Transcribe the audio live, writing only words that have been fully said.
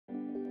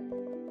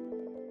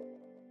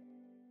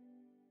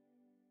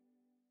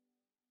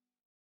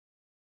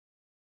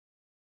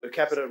the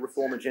Capita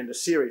Reform Agenda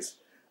series.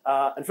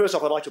 And first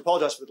off, I'd like to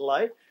apologise for the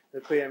delay.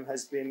 The PM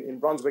has been in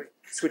Brunswick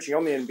switching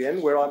on the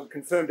NBN, where I'm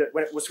confirmed that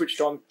when it was switched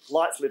on,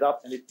 lights lit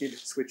up and it did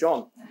switch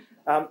on.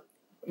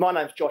 My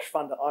name's Josh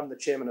Fundar. I'm the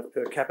chairman of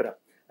Per Capita,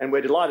 and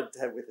we're delighted to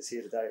have with us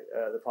here today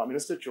the Prime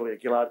Minister, Julia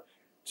Gillard,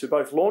 to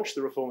both launch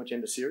the Reform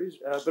Agenda series,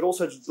 but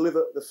also to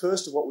deliver the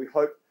first of what we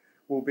hope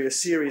will be a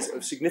series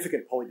of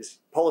significant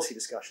policy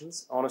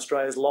discussions on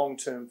Australia's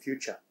long-term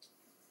future.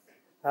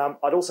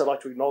 I'd also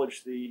like to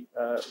acknowledge the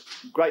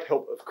great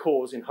help of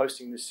Cause in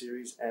hosting this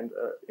series and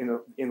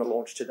in the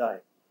launch today.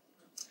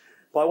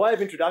 By way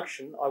of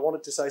introduction, I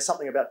wanted to say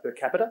something about Per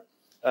Capita,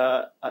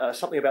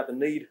 something about the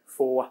need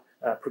for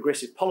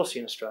progressive policy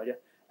in Australia,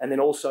 and then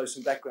also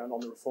some background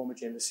on the Reform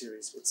Agenda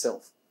series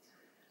itself.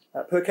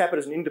 Per Capita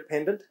is an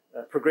independent,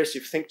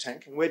 progressive think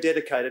tank, and we're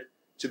dedicated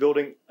to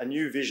building a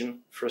new vision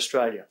for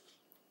Australia.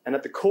 And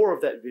at the core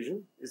of that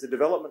vision is the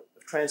development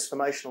of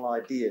transformational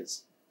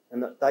ideas,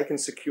 and that they can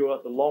secure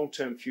the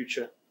long-term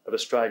future of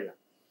Australia.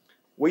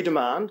 We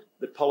demand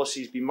that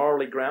policies be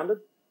morally grounded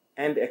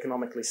and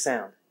economically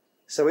sound.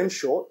 So in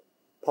short,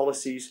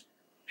 policies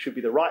should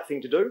be the right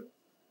thing to do,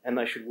 and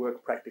they should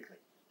work practically.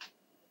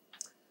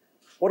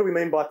 What do we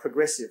mean by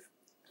progressive?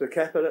 Per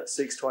Capita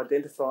seeks to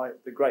identify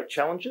the great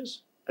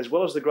challenges as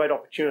well as the great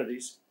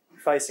opportunities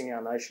facing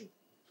our nation.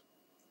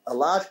 A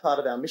large part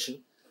of our mission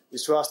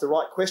is to ask the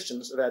right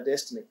questions of our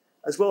destiny,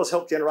 as well as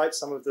help generate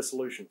some of the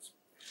solutions.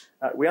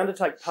 We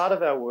undertake part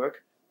of our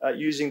work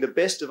using the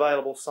best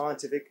available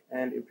scientific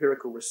and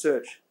empirical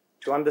research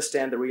to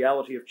understand the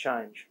reality of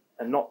change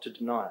and not to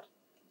deny it,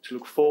 to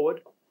look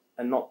forward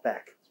and not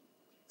back.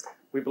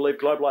 We believe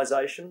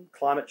globalisation,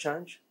 climate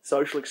change,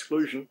 social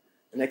exclusion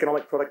and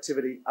economic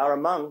productivity are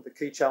among the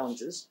key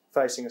challenges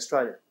facing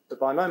Australia, but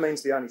by no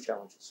means the only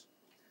challenges.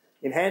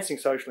 Enhancing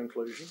social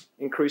inclusion,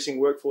 increasing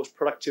workforce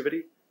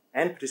productivity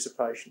and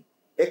participation,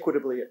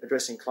 equitably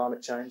addressing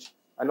climate change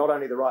are not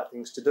only the right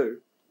things to do,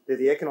 they're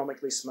the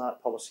economically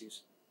smart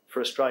policies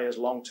for Australia's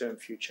long-term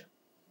future.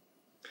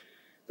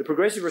 The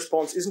progressive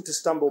response isn't to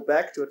stumble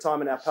back to a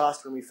time in our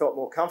past when we felt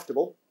more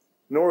comfortable,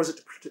 nor is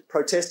it to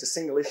protest a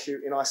single issue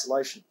in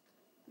isolation.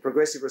 The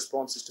progressive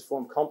response is to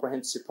form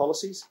comprehensive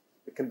policies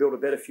that can build a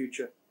better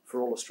future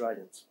for all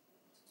Australians.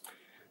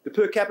 The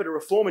Per Capita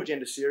Reform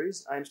Agenda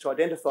series aims to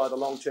identify the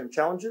long-term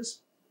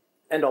challenges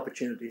and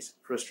opportunities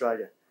for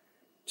Australia.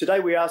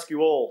 Today we ask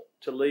you all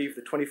to leave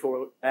the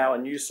 24-hour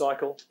news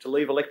cycle, to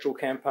leave electoral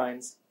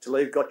campaigns, to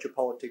leave gotcha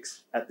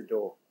politics at the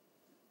door.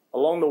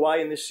 Along the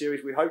way in this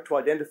series, we hope to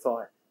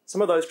identify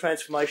some of those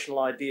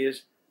transformational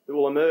ideas that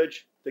will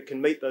emerge that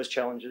can meet those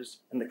challenges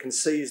and that can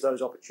seize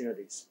those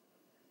opportunities.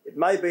 It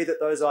may be that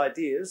those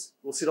ideas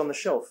will sit on the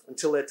shelf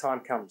until their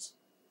time comes.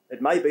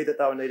 It may be that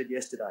they were needed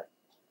yesterday.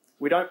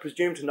 We don't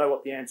presume to know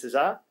what the answers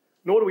are,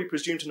 nor do we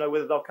presume to know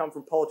whether they'll come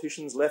from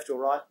politicians, left or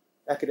right,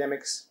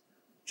 academics,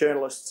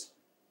 journalists,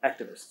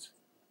 activists.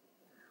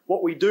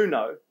 What we do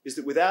know is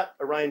that without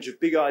a range of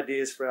big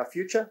ideas for our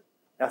future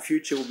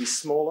will be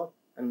smaller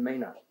and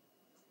meaner.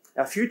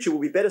 Our future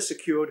will be better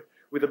secured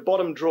with a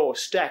bottom drawer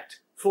stacked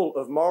full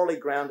of morally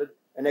grounded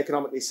and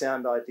economically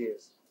sound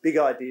ideas, big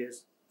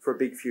ideas for a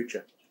big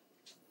future.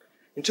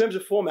 In terms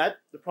of format,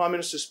 the Prime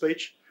Minister's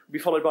speech will be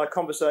followed by a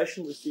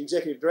conversation with the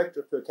Executive Director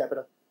of Per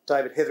Capita,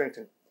 David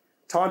Hetherington.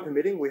 Time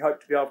permitting, we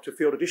hope to be able to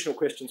field additional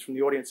questions from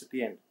the audience at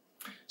the end.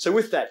 So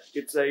with that,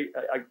 it's a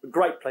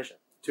great pleasure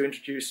to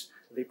introduce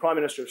the Prime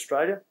Minister of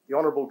Australia, the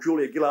Honourable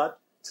Julia Gillard,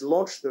 to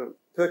launch the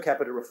Per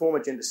Capita Reform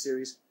Agenda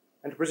series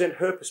and to present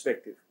her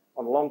perspective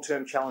on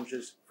long-term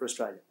challenges for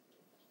Australia.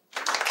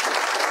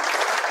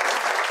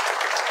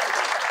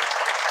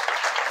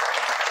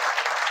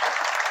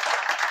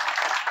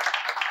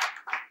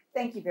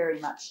 Thank you very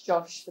much,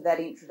 Josh, for that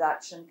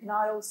introduction. Can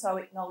I also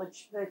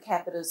acknowledge Per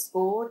Capita's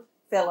board,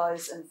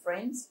 fellows and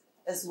friends,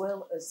 as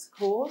well as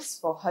Cause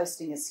for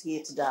hosting us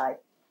here today.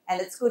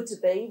 And it's good to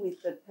be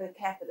with the Per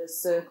Capita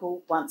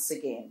Circle once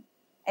again.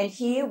 And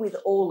here with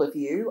all of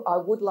you, I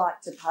would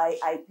like to pay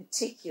a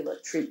particular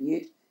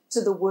tribute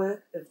to the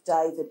work of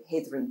David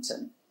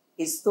Hetherington,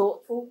 his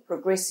thoughtful,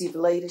 progressive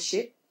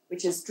leadership,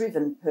 which has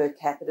driven Per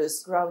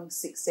Capita's growing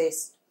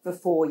success for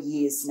 4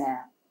 years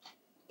now.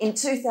 In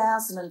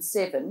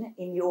 2007,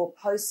 in your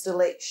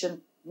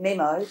post-election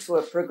memo to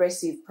a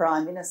progressive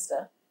Prime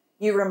Minister,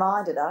 you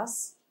reminded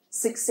us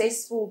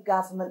successful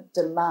government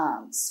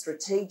demands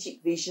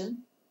strategic vision,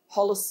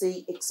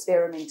 policy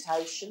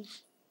experimentation,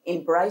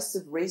 embrace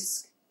of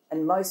risk,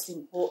 and most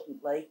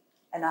importantly,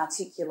 an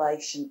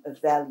articulation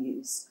of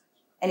values.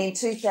 And in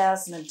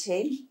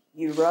 2010,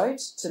 you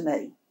wrote to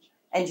me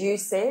and you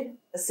said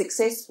a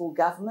successful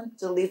government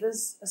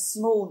delivers a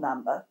small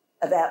number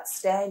of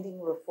outstanding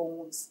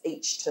reforms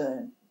each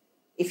term.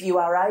 If you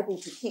are able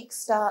to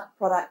kickstart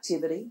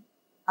productivity,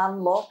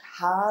 unlock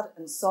hard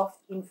and soft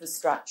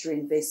infrastructure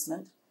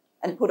investment,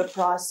 and put a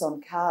price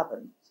on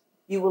carbon,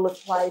 you will have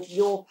played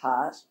your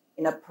part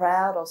in a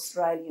proud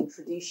Australian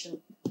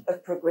tradition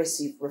of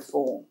progressive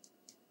reform.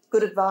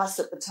 Good advice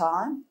at the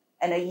time,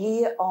 and a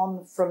year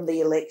on from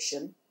the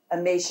election, a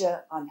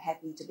measure I'm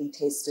happy to be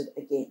tested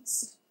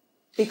against.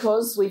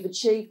 Because we've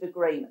achieved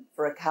agreement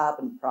for a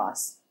carbon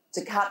price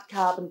to cut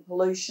carbon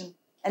pollution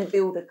and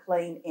build a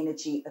clean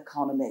energy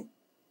economy.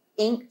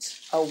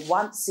 Inked a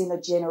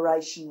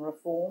once-in-a-generation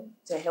reform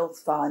to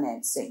health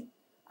financing,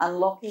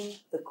 unlocking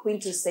the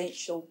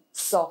quintessential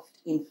soft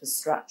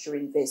infrastructure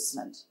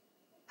investment.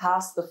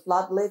 Passed the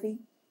flood levy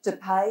to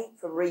pay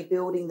for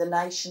rebuilding the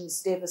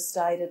nation's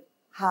devastated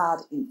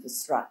hard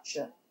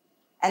infrastructure.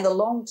 And the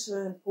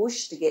long-term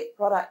push to get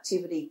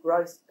productivity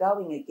growth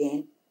going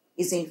again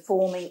is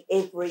informing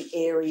every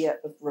area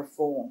of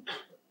reform,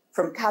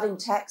 from cutting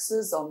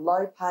taxes on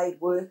low-paid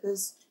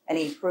workers and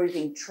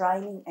improving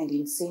training and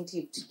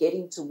incentive to get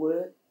into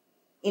work,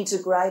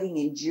 integrating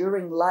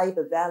enduring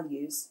labour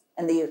values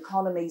and the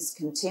economy's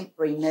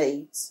contemporary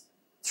needs,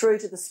 through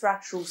to the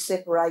structural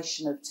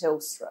separation of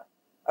Telstra,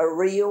 a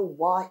real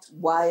white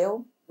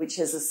whale which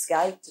has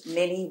escaped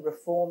many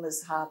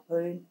reformers'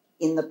 harpoon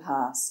in the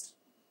past.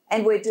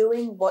 And we're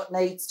doing what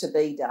needs to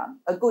be done,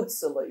 a good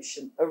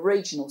solution, a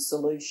regional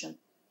solution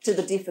to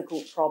the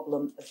difficult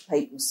problem of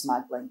people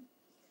smuggling.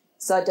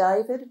 So,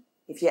 David,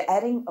 if you're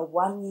adding a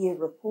one-year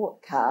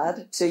report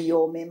card to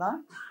your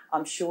memo,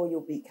 I'm sure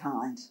you'll be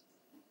kind.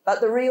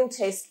 But the real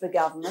test for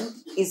government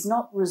is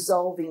not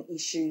resolving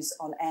issues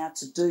on our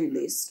to-do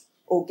list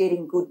or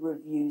getting good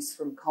reviews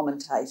from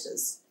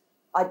commentators.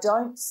 I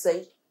don't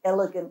seek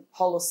elegant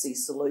policy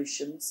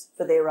solutions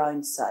for their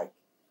own sake.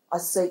 I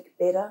seek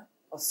better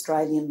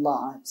Australian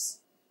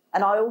lives.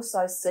 And I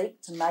also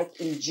seek to make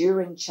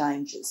enduring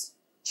changes,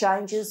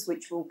 changes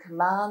which will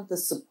command the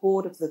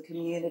support of the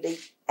community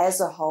as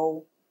a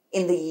whole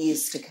in the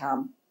years to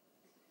come.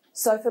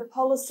 So for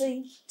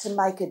policy to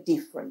make a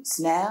difference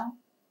now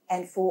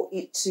and for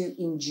it to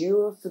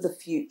endure for the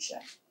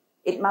future,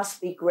 it must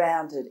be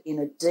grounded in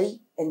a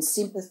deep and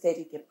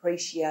sympathetic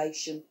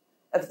appreciation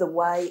of the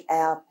way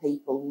our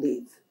people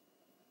live.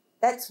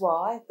 That's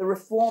why the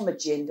reform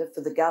agenda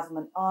for the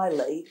government I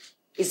lead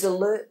is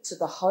alert to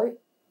the hope,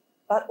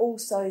 but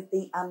also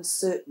the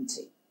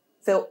uncertainty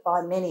felt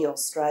by many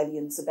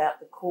Australians about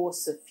the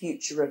course of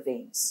future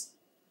events.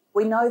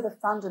 We know the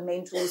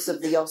fundamentals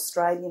of the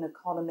Australian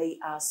economy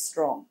are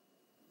strong,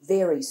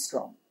 very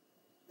strong.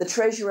 The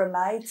Treasurer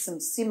made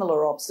some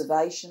similar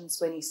observations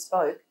when he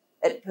spoke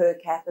at per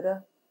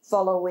capita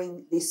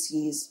following this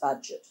year's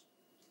budget.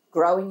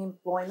 Growing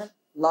employment,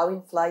 low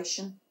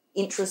inflation,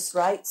 interest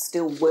rates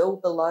still well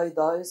below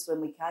those when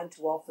we came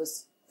to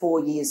office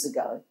 4 years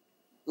ago.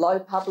 Low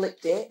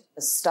public debt,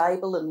 a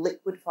stable and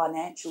liquid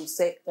financial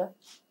sector,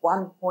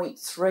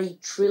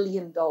 $1.3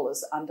 trillion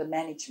under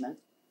management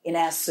in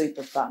our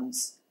super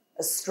funds,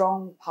 a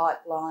strong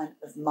pipeline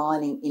of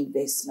mining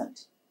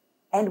investment.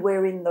 And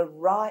we're in the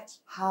right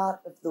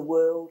heart of the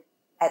world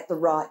at the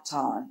right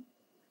time.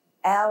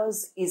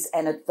 Ours is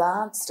an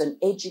advanced and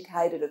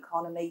educated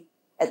economy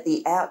at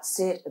the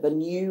outset of a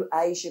new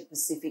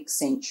Asia-Pacific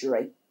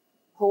century,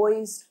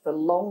 poised for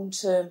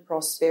long-term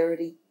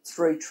prosperity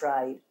through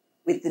trade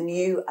with the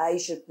new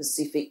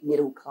Asia-Pacific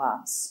middle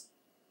class.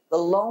 The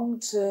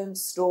long-term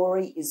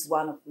story is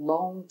one of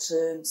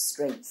long-term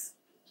strength,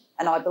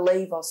 and I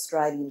believe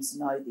Australians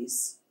know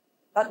this.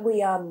 But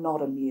we are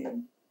not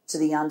immune to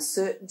the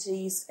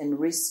uncertainties and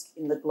risk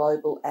in the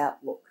global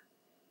outlook.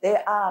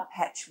 There are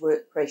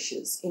patchwork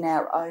pressures in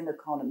our own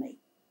economy.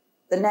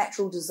 The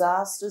natural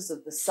disasters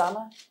of the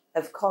summer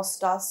have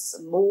cost us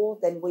more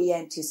than we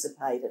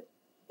anticipated,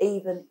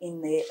 even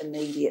in their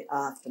immediate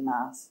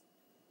aftermath.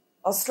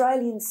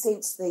 Australians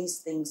sense these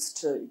things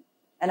too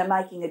and are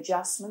making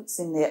adjustments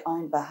in their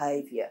own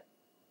behaviour.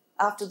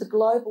 After the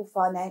global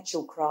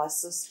financial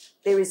crisis,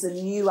 there is a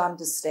new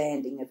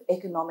understanding of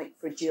economic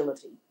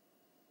fragility.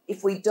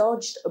 If we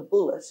dodged a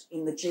bullet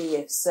in the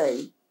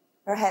GFC,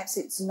 perhaps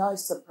it's no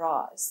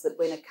surprise that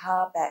when a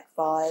car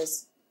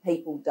backfires,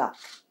 people duck.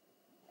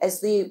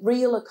 As the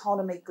real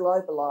economy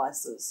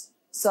globalises,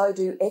 so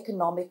do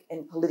economic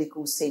and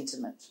political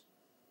sentiment.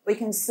 We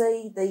can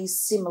see these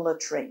similar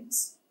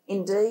trends,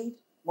 indeed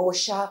more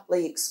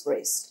sharply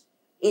expressed,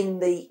 in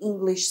the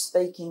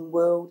English-speaking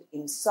world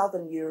in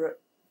Southern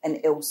Europe and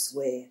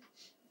elsewhere.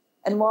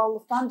 And while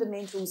the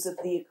fundamentals of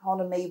the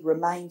economy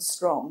remain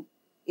strong,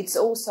 it's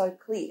also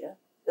clear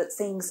that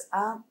things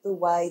aren't the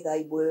way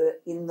they were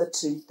in the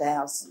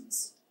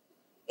 2000s.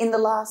 In the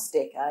last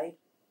decade,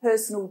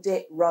 personal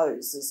debt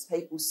rose as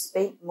people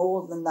spent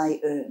more than they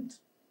earned,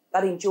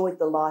 but enjoyed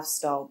the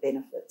lifestyle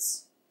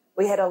benefits.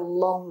 We had a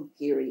long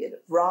period of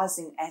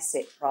rising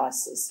asset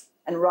prices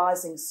and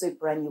rising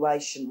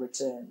superannuation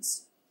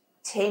returns.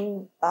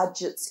 10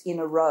 budgets in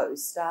a row,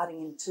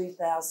 starting in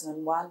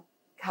 2001,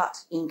 cut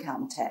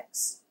income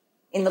tax.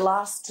 In the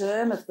last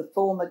term of the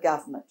former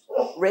government,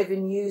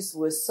 revenues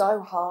were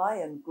so high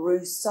and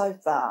grew so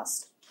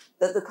fast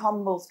that the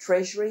Commonwealth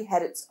Treasury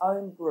had its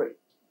own group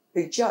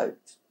who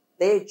joked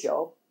their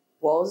job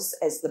was,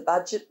 as the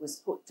budget was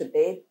put to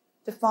bed,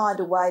 to find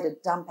a way to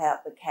dump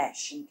out the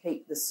cash and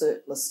keep the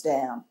surplus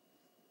down.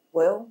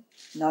 Well,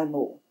 no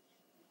more.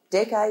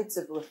 Decades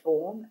of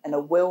reform and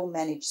a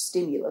well-managed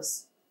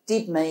stimulus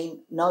did mean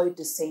no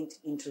descent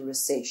into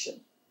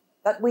recession.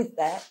 But with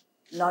that,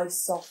 no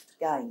soft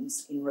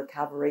games in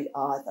recovery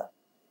either.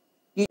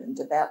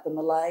 About the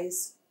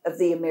malaise of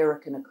the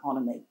American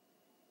economy.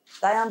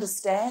 They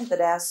understand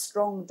that our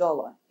strong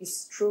dollar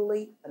is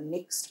truly a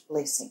mixed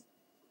blessing,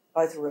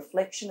 both a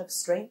reflection of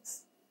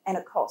strength and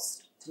a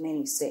cost to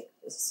many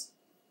sectors.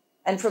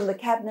 And from the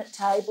cabinet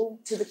table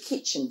to the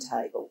kitchen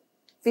table,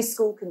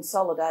 fiscal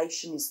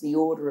consolidation is the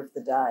order of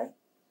the day.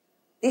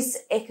 This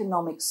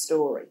economic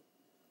story,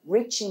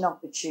 rich in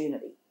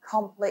opportunity,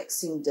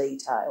 complex in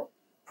detail,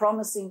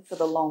 promising for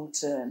the long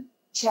term,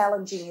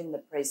 challenging in the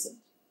present,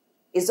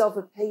 is of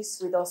a piece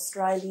with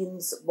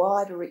Australians'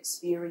 wider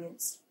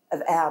experience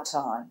of our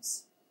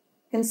times.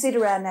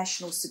 Consider our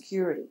national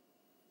security.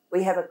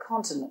 We have a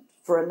continent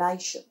for a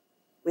nation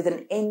with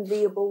an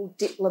enviable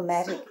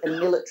diplomatic and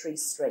military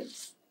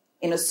strength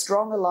in a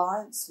strong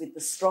alliance with the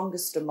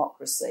strongest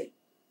democracy.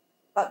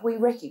 But we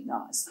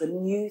recognise the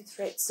new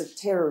threats of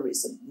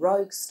terrorism,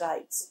 rogue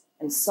states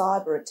and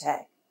cyber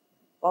attack,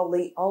 while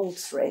the old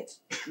threat,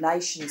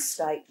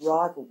 nation-state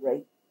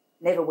rivalry,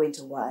 never went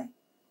away.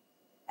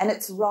 And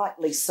it's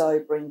rightly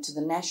sobering to the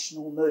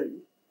national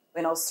mood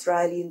when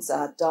Australians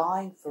are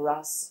dying for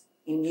us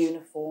in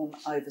uniform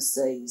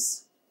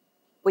overseas.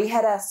 We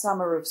had our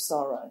summer of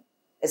sorrow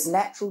as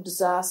natural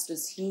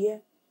disasters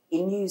here,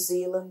 in New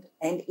Zealand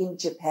and in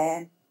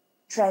Japan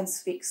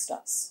transfixed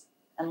us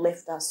and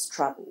left us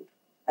troubled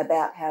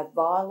about how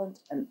violent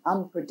and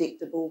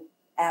unpredictable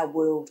our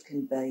world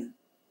can be.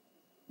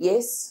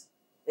 Yes,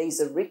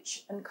 these are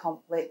rich and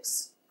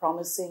complex,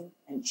 promising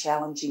and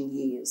challenging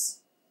years.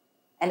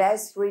 And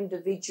as for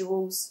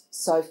individuals,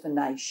 so for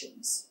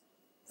nations.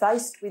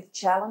 Faced with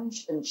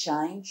challenge and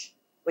change,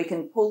 we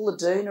can pull the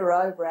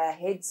doona over our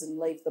heads and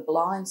leave the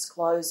blinds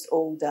closed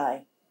all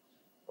day.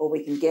 Or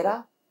we can get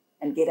up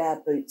and get our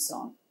boots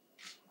on.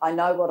 I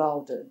know what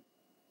I'll do,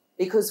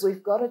 because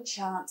we've got a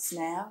chance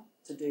now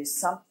to do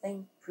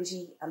something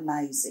pretty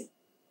amazing,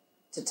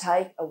 to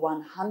take a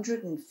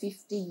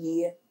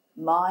 150-year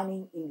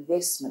mining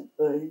investment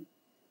boom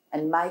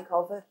and make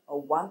of it a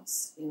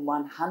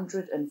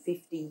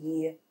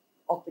once-in-150-year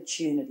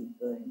opportunity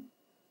boom,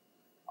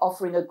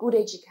 offering a good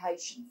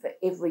education for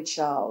every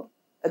child,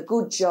 a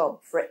good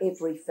job for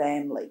every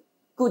family,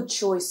 good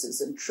choices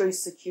and true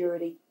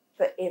security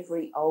for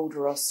every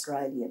older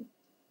Australian,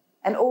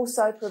 and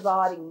also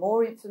providing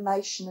more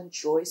information and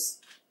choice,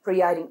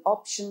 creating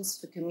options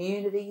for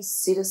communities,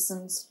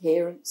 citizens,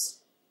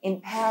 parents,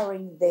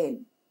 empowering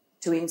them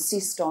to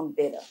insist on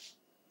better,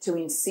 to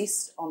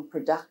insist on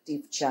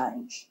productive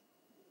change.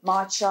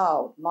 My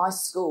child, my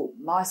school,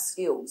 my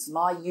skills,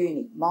 my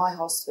uni, my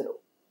hospital,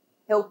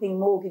 helping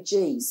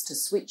mortgagees to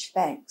switch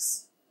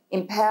banks,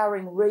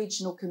 empowering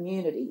regional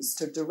communities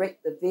to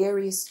direct the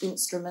various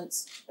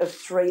instruments of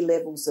 3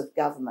 levels of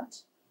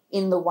government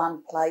in the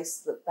one place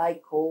that they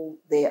call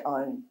their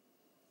own.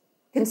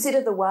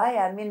 Consider the way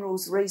our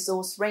minerals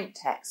resource rent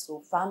tax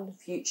will fund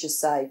future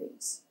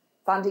savings,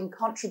 funding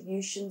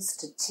contributions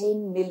to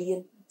 10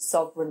 million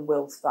sovereign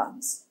wealth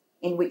funds,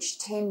 in which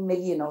 10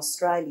 million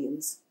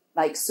Australians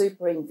make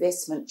super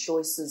investment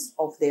choices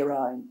of their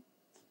own,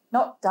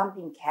 not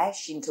dumping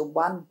cash into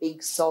one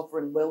big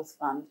sovereign wealth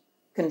fund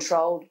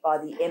controlled by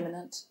the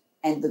eminent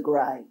and the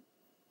grey.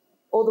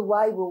 Or the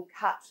way we'll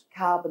cut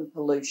carbon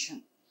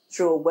pollution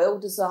through a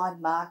well-designed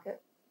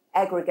market,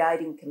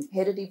 aggregating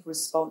competitive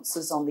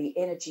responses on the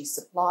energy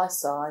supply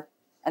side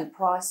and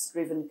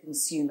price-driven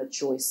consumer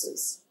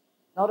choices,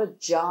 not a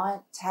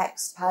giant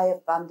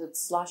taxpayer-funded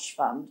slush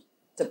fund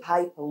to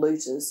pay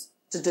polluters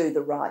to do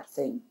the right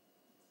thing.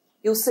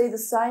 You'll see the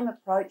same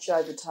approach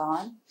over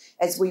time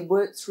as we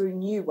work through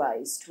new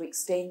ways to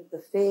extend the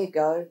fair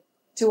go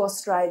to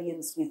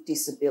Australians with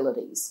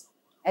disabilities,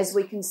 as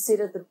we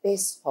consider the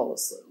best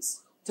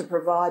policies to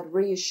provide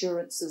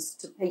reassurances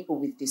to people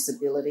with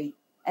disability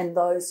and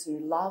those who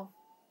love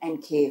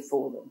and care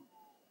for them.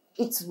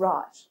 It's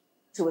right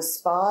to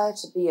aspire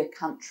to be a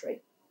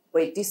country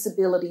where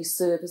disability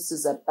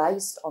services are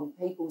based on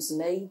people's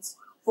needs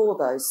for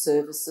those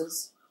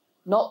services,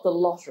 not the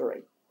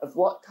lottery of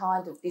what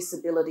kind of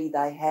disability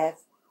they have,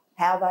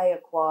 how they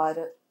acquired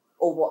it,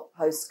 or what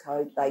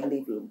postcode they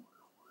live in.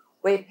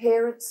 Where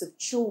parents of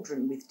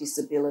children with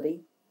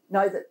disability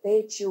know that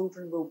their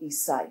children will be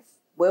safe,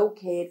 well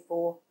cared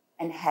for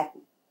and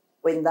happy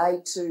when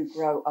they too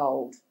grow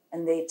old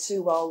and they're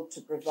too old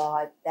to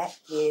provide that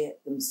care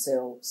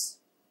themselves.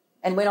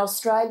 And when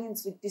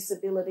Australians with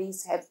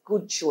disabilities have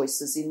good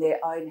choices in their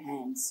own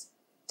hands,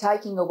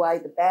 taking away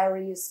the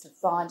barriers to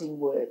finding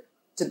work,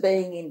 to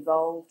being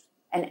involved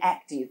and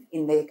active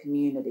in their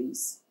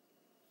communities.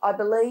 I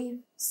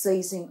believe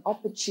seizing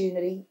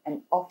opportunity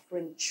and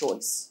offering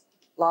choice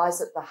lies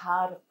at the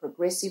heart of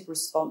progressive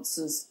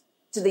responses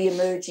to the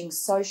emerging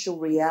social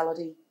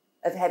reality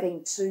of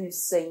having 2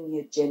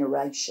 senior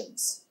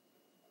generations.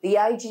 The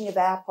ageing of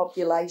our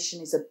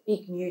population is a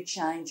big new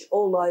change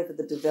all over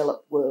the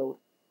developed world,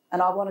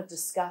 and I want to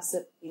discuss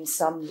it in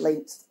some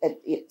length,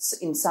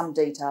 in some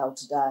detail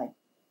today.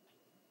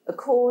 A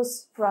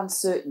cause for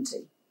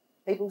uncertainty.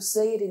 People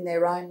see it in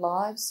their own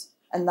lives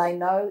and they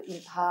know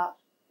in part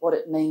what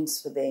it means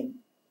for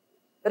them.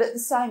 But at the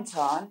same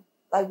time,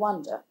 they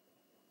wonder,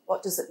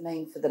 what does it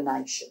mean for the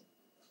nation?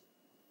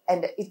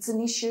 And it's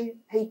an issue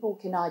people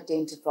can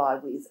identify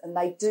with, and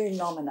they do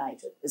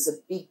nominate it as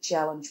a big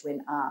challenge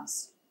when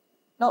asked.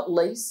 Not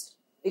least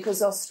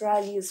because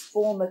Australia's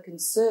former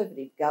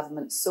Conservative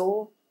government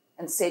saw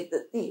and said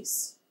that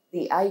this,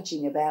 the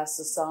ageing of our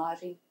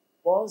society,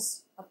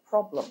 was a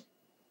problem.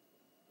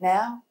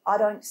 Now, I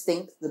don't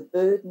think the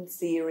burden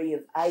theory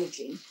of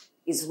ageing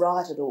is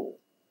right at all,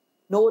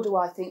 nor do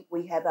I think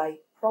we have a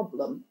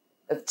problem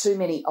of too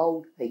many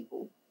old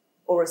people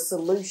or a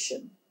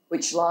solution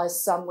which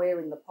lies somewhere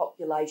in the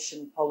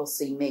population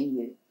policy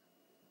menu.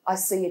 I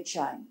see a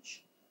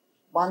change,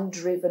 one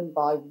driven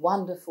by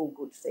wonderful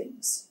good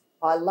things,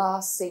 by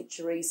last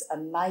century's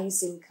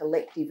amazing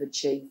collective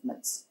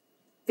achievements,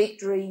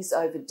 victories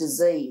over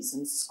disease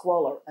and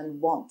squalor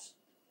and want,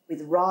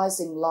 with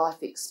rising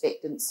life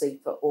expectancy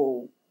for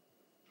all.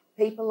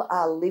 People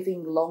are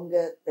living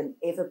longer than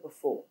ever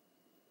before.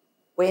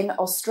 When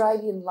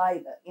Australian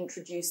Labor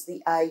introduced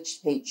the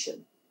age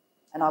pension,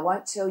 and I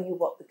won't tell you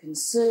what the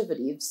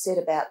Conservatives said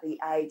about the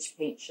age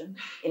pension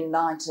in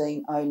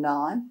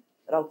 1909,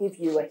 but I'll give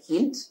you a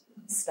hint.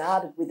 It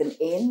started with an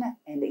N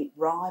and it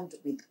rhymed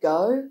with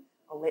go.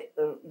 I'll let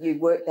you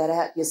work that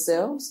out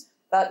yourselves.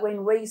 But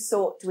when we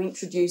sought to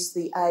introduce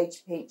the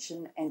age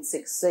pension and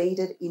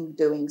succeeded in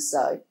doing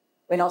so,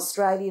 when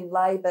Australian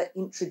Labor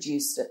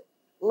introduced it,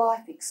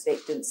 life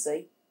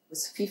expectancy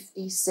was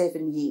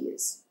 57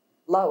 years,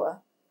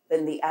 lower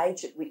than the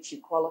age at which you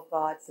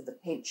qualified for the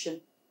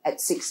pension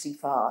at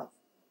 65.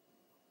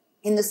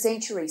 In the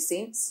century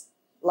since,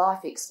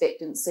 life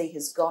expectancy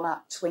has gone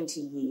up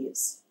 20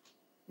 years.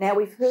 Now,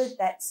 we've heard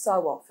that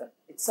so often.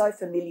 It's so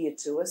familiar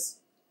to us,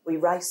 we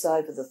race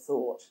over the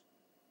thought.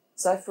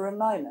 So for a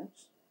moment,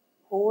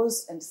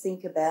 pause and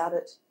think about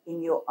it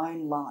in your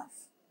own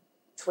life.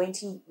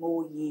 20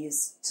 more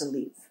years to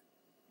live.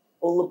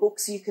 All the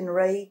books you can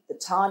read, the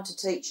time to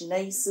teach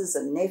nieces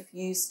and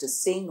nephews to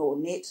sing or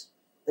knit,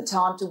 the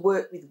time to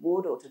work with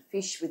wood or to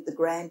fish with the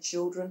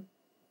grandchildren,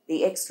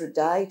 the extra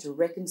day to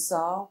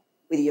reconcile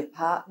with your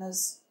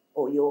partners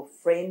or your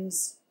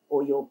friends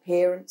or your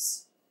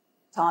parents,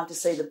 time to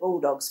see the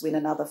Bulldogs win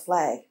another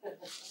flag.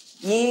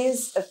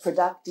 Years of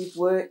productive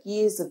work,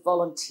 years of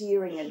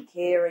volunteering and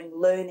caring,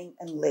 learning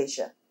and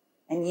leisure,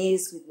 and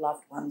years with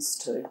loved ones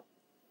too.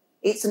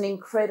 It's an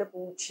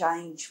incredible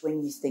change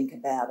when you think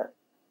about it.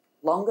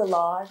 Longer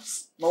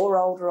lives, more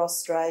older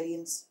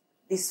Australians,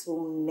 this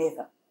will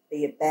never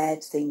be a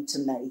bad thing to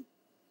me.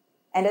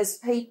 And as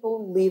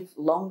people live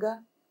longer,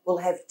 we'll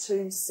have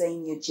two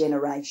senior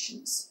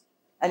generations.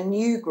 A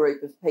new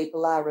group of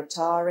people are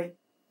retiring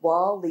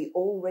while the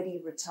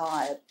already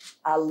retired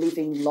are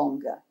living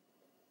longer.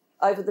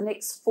 Over the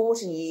next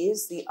 40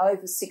 years, the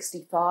over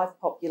 65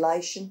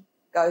 population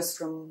goes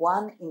from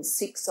 1 in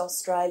 6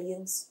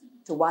 Australians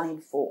to 1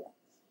 in 4.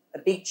 A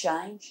big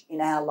change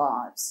in our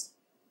lives.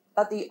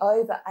 But the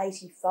over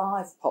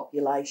 85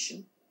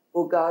 population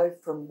will go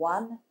from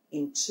 1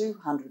 in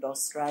 200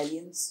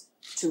 Australians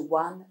to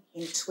 1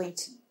 in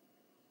 20.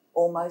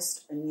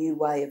 Almost a new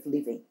way of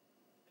living.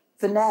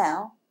 For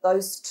now,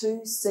 those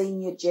two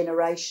senior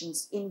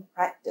generations in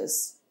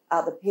practice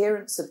are the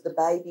parents of the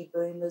baby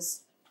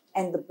boomers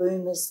and the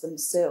boomers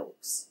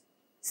themselves.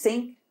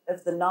 Think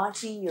of the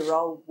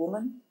 90-year-old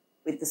woman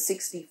with the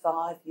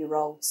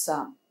 65-year-old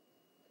son.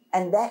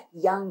 And that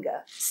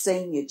younger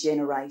senior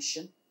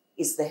generation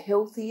is the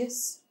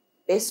healthiest,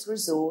 best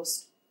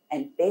resourced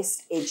and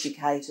best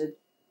educated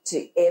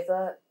to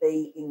ever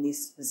be in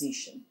this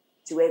position,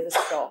 to ever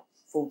stop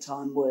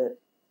full-time work.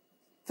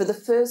 For the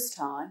first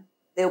time,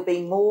 there'll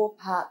be more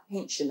part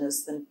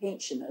pensioners than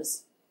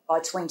pensioners by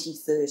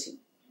 2030,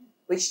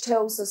 which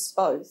tells us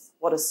both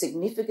what a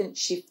significant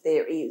shift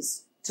there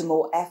is to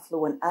more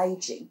affluent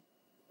ageing,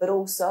 but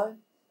also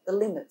the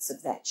limits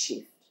of that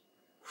shift.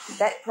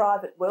 That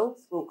private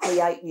wealth will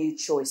create new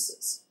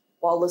choices,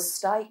 while the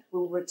state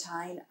will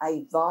retain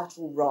a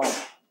vital role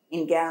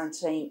in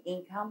guaranteeing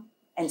income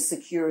and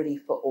security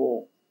for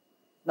all.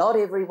 Not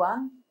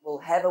everyone will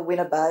have a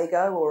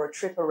Winnebago or a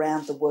trip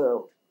around the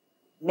world.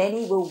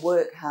 Many will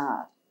work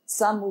hard.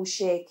 Some will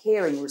share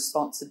caring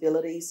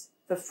responsibilities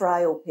for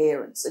frail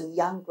parents and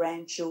young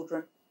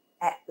grandchildren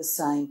at the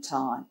same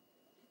time.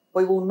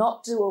 We will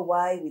not do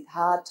away with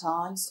hard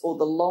times or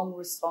the long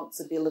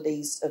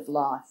responsibilities of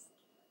life,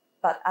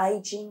 but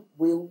ageing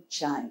will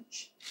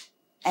change.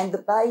 And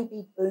the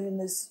baby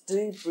boomers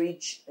do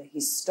bridge a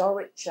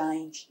historic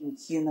change in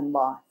human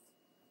life.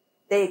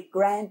 Their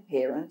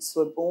grandparents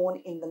were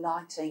born in the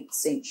 19th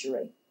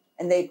century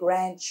and their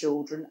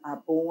grandchildren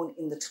are born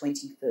in the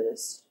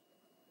 21st.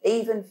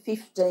 Even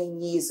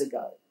 15 years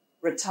ago,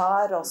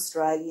 retired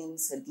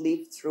Australians had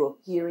lived through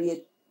a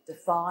period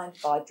defined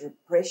by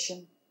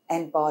depression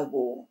and by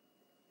war.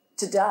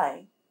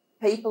 Today,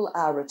 people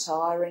are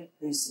retiring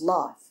whose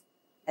life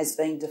has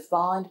been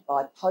defined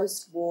by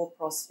post-war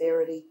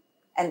prosperity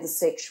and the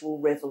sexual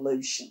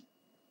revolution.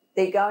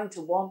 They're going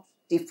to want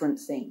different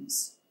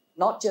things,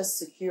 not just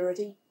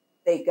security,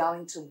 they're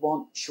going to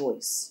want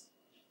choice.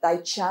 They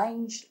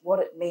changed what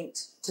it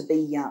meant to be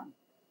young.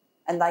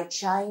 and they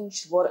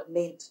changed what it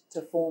meant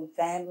to form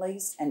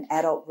families and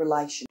adult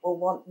relations, or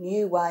want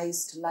new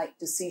ways to make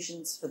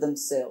decisions for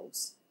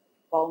themselves,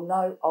 while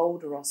no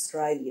older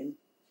Australian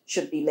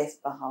should be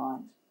left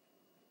behind.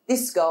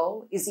 This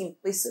goal is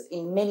implicit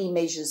in many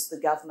measures the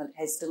government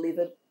has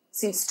delivered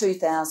since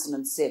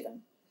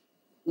 2007,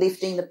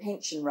 lifting the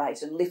pension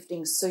rate and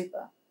lifting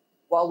super,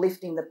 while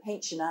lifting the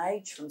pension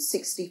age from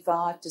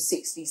 65 to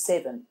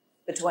 67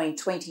 between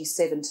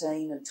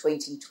 2017 and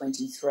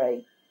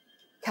 2023,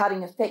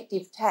 cutting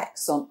effective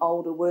tax on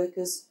older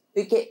workers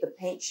who get the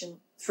pension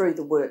through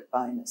the work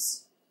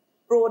bonus,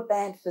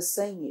 broadband for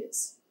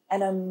seniors,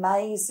 an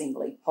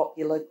amazingly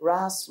popular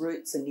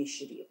grassroots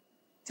initiative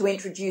to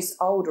introduce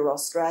older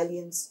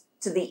Australians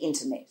to the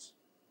internet.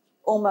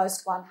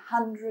 Almost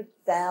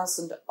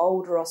 100,000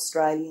 older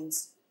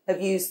Australians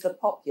have used the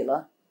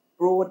popular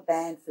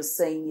broadband for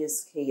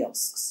seniors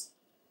kiosks.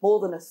 More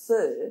than a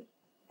third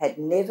had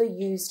never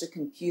used a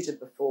computer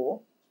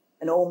before,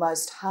 and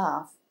almost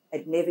half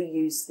had never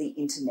used the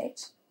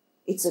internet.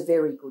 It's a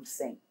very good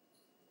thing.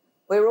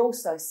 We're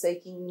also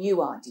seeking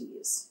new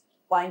ideas.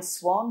 Wayne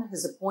Swan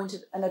has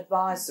appointed an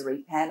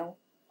advisory panel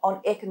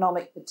on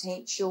economic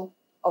potential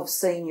of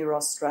senior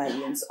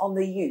Australians, on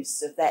the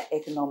use of that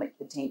economic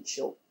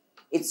potential.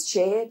 It's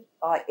chaired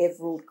by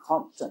Everald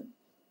Compton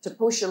to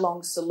push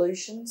along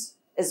solutions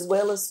as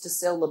well as to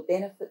sell the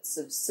benefits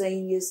of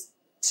seniors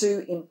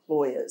to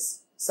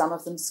employers, some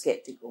of them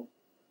sceptical.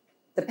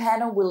 The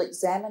panel will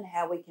examine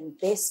how we can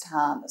best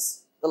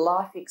harness the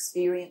life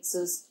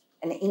experiences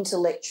and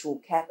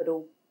intellectual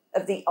capital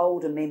of the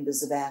older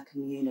members of our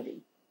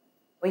community.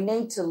 We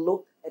need to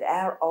look at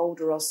our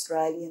older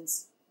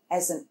Australians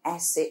as an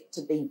asset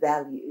to be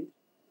valued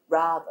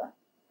rather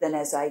than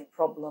as a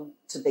problem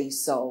to be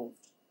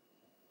solved.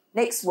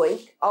 Next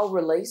week, I'll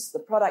release the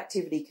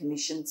Productivity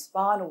Commission's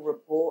final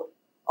report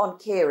on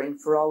caring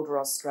for older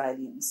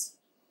Australians.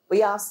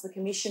 We ask the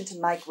Commission to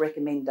make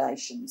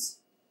recommendations,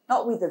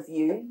 not with a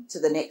view to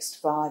the next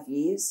 5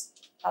 years,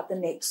 but the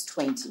next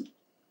 20,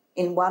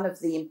 in one of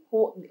the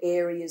important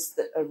areas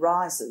that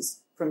arises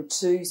from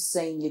two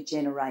senior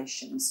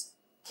generations,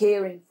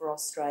 caring for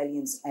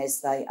Australians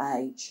as they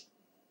age.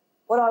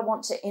 What I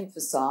want to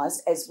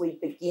emphasise as we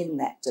begin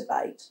that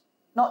debate,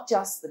 not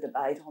just the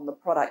debate on the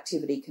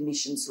Productivity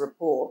Commission's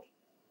report,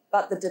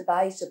 but the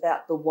debate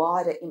about the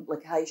wider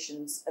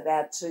implications of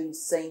our two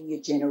senior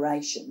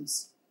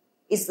generations,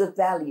 is the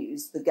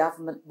values the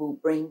government will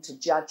bring to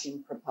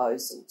judging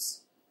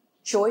proposals.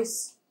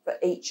 Choice for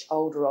each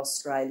older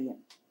Australian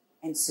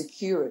and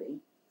security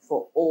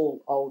for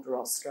all older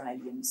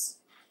Australians.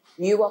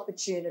 New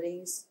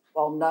opportunities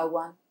while no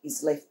one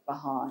is left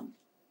behind.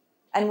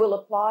 And we'll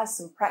apply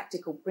some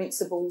practical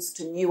principles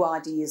to new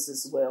ideas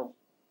as well.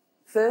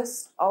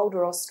 First,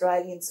 older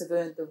Australians have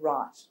earned the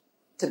right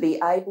to be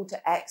able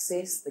to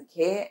access the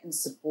care and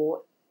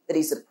support that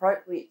is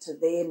appropriate to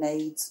their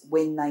needs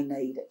when they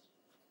need it.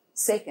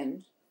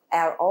 Second,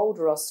 our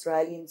older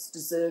Australians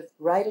deserve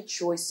greater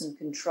choice and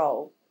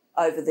control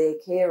over their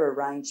care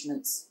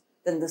arrangements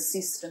than the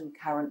system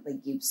currently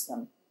gives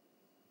them.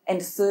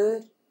 And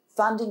third,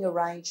 funding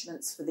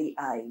arrangements for the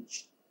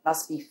aged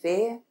must be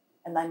fair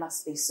and they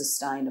must be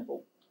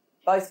sustainable,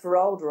 both for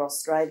older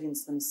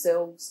Australians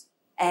themselves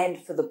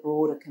and for the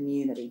broader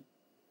community.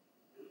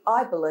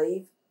 I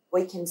believe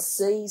we can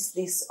seize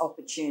this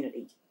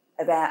opportunity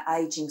of our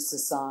ageing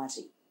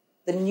society,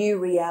 the new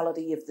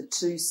reality of the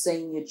two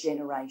senior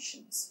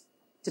generations,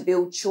 to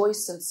build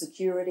choice and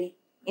security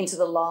into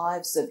the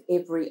lives of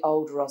every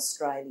older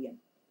Australian.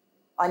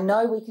 I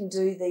know we can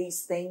do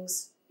these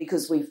things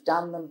because we've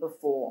done them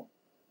before.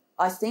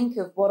 I think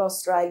of what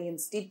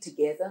Australians did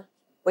together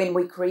when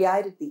we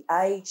created the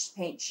aged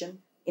pension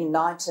in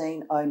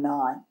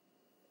 1909.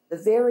 The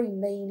very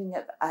meaning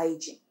of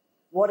ageing,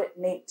 what it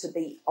meant to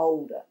be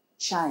older,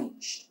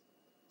 changed,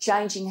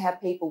 changing how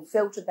people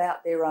felt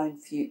about their own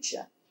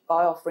future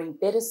by offering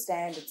better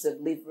standards of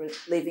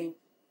living,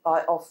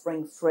 by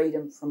offering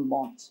freedom from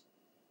want.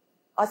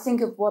 I think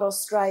of what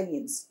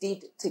Australians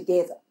did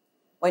together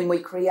when we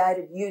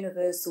created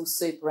universal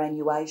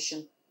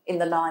superannuation in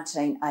the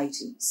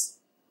 1980s.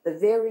 The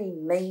very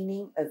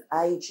meaning of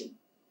ageing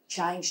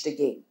changed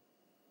again,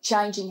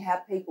 changing how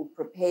people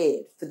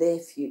prepared for their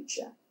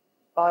future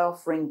by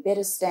offering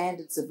better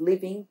standards of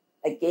living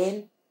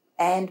again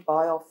and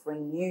by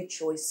offering new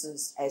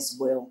choices as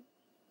well.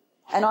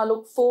 And I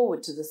look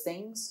forward to the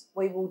things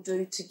we will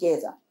do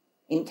together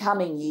in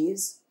coming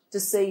years to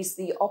seize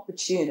the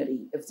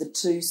opportunity of the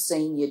two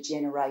senior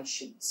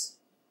generations.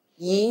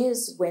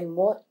 Years when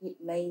what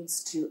it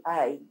means to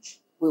age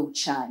will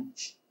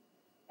change.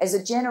 As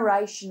a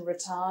generation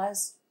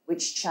retires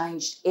which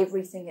changed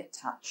everything it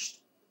touched,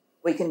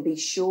 we can be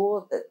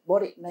sure that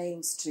what it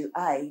means to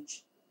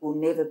age will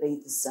never be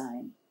the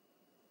same.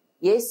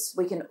 Yes,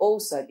 we can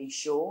also be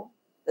sure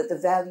that the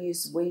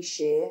values we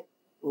share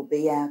will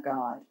be our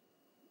guide,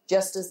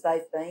 just as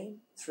they've been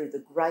through the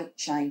great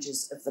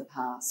changes of the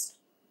past.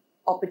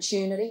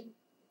 Opportunity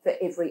for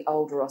every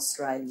older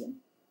Australian.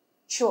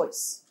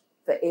 Choice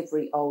for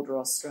every older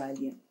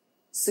Australian.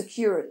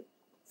 Security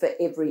for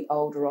every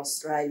older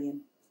Australian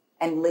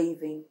and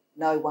leaving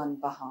no one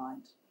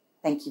behind.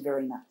 Thank you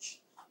very much.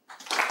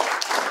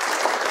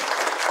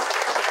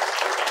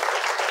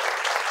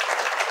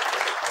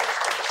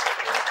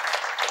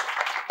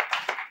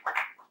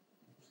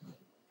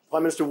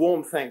 Prime Minister,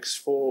 warm thanks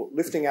for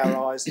lifting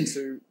our eyes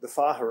to the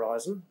far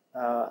horizon,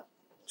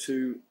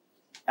 to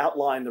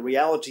outline the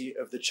reality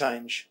of the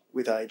change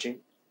with ageing,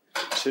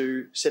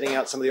 to setting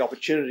out some of the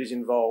opportunities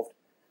involved,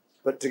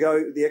 but to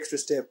go the extra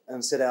step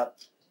and set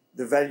out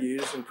the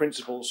values and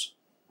principles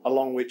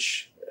along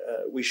which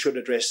we should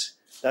address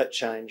that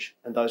change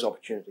and those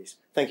opportunities.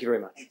 Thank you very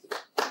much.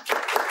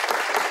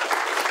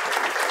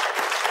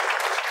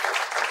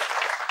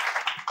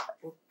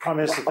 Prime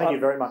Minister, thank you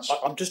very much.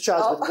 I'm just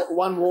charged with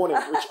one warning,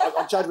 which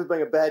I'm charged with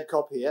being a bad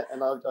cop here,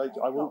 and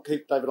I will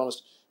keep David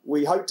honest.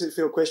 We hope to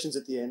field questions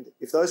at the end.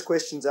 If those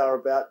questions are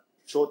about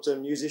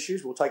short-term news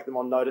issues, we'll take them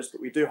on notice, but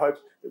we do hope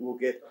that we'll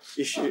get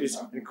issues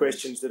and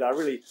questions that are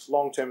really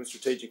long-term and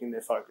strategic in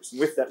their focus. And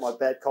with that, my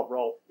bad cop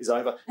role is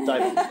over.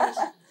 David, please.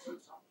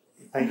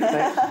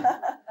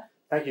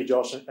 Thank you,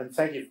 Josh, and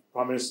thank you,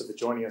 Prime Minister, for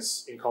joining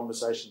us in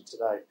conversation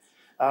today.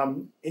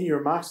 In your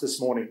remarks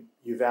this morning,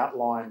 you've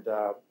outlined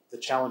the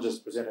challenges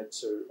presented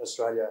to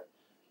Australia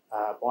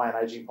by an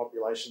ageing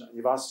population, and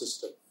you've asked us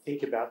to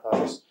think about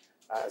those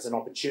as an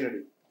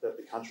opportunity that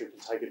the country can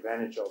take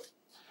advantage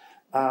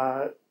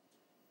of.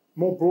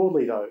 More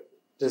broadly, though,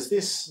 does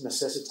this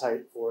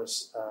necessitate for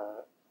us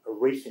a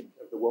rethink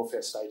of the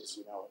welfare state as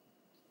we know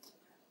it?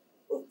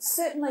 Well,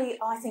 certainly,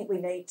 I think we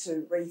need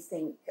to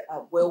rethink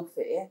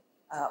welfare,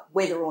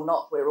 whether or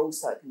not we're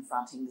also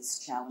confronting this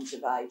challenge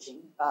of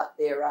ageing, but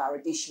there are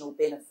additional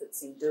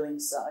benefits in doing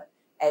so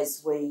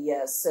as we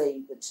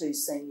see the two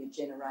senior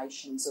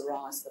generations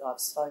arise that I've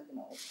spoken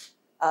of.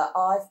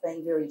 I've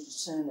been very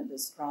determined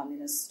as Prime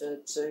Minister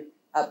to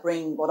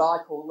bring what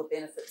I call the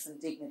benefits and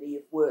dignity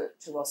of work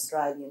to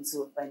Australians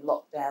who have been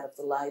locked out of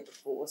the labour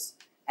force,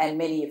 and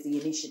many of the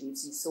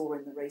initiatives you saw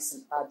in the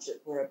recent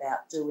budget were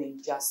about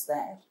doing just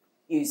that,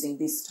 using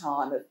this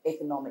time of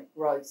economic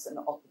growth and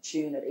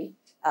opportunity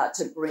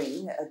to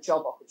bring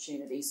job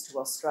opportunities to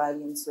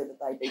Australians, whether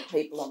they be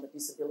people on the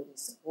disability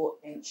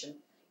support pension,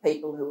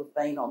 people who have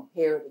been on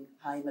parenting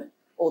payment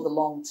or the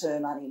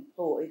long-term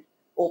unemployed,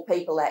 or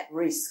people at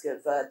risk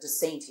of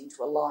descent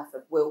into a life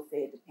of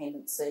welfare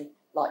dependency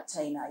like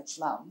teenage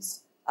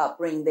mums,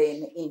 bring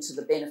them into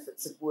the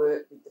benefits of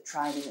work with the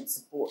training and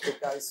support that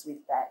goes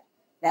with that.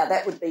 Now,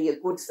 that would be a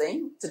good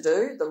thing to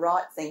do, the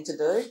right thing to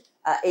do,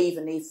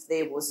 even if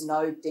there was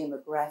no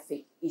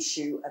demographic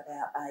issue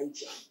about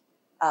ageing.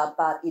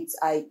 But it's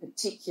a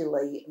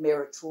particularly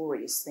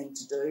meritorious thing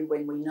to do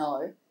when we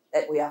know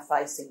that we are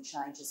facing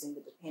changes in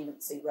the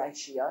dependency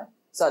ratio.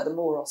 So the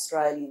more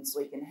Australians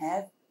we can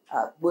have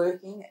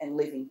working and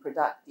living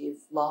productive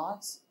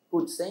lives,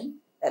 good thing.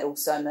 That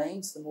also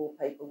means the more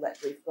people that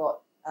we've got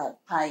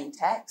paying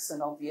tax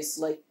and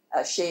obviously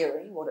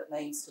sharing what it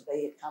means to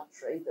be a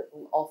country that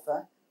will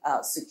offer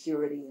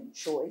security and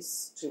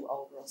choice to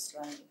older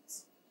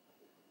Australians.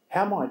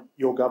 How might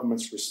your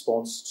government's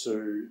response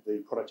to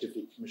the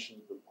Productivity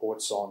Commission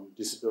reports on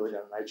disability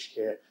and aged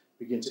care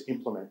begin to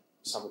implement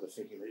some of the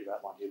thinking that you've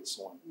outlined here this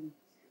morning?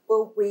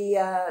 Well, we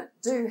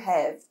do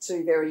have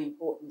two very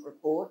important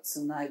reports,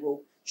 and they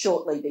will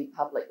shortly be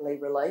publicly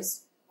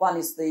released. One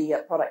is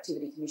the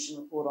Productivity Commission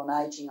report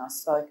on ageing I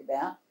spoke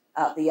about.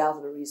 The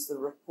other is the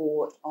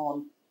report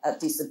on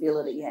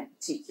disability and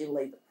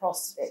particularly the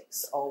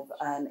prospects of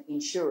an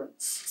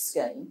insurance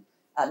scheme,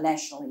 a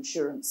national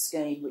insurance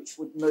scheme which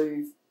would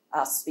move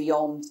us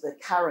beyond the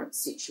current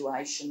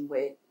situation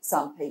where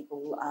some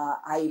people are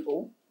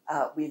able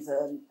with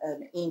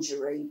an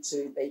injury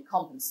to be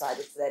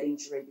compensated for that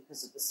injury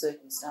because of the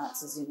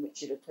circumstances in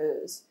which it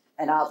occurs,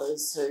 and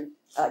others who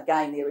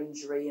gain their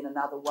injury in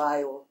another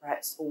way or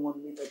perhaps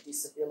born with a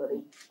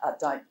disability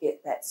don't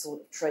get that sort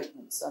of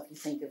treatment. So if you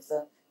think of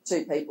the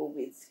two people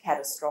with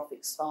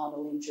catastrophic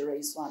spinal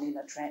injuries, one in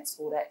a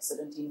transport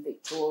accident in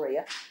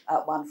Victoria,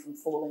 one from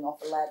falling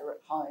off a ladder at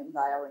home, they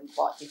are in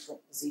quite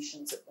different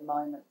positions at the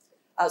moment.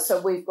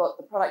 So we've got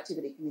the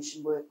Productivity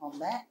Commission work on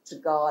that to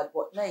guide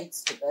what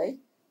needs to be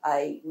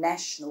a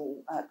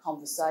national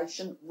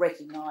conversation,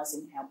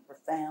 recognising how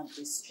profound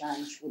this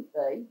change would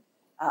be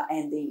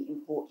and the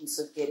importance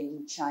of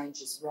getting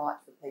changes right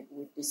for people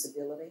with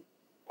disability.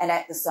 And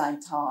at the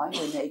same time,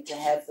 we need to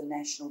have the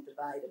national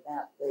debate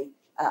about the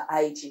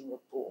ageing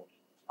report.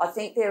 I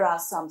think there are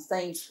some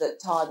themes that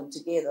tie them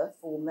together.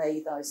 For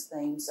me, those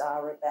themes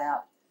are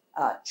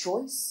about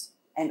choice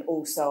and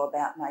also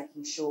about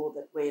making sure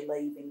that we're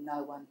leaving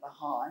no one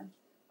behind,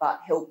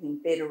 but helping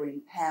better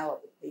empower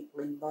the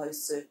people in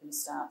those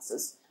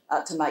circumstances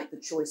to make the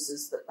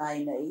choices that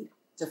they need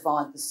to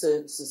find the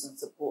services and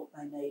support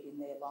they need in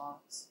their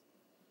lives.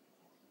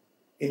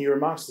 In your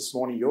remarks this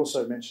morning, you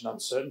also mentioned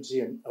uncertainty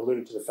and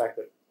alluded to the fact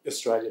that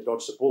Australia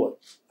dodged a bullet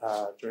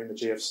during the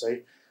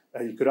GFC.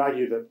 You could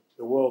argue that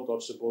the world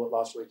dodged a bullet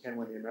last weekend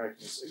when the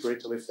Americans agreed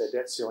to lift their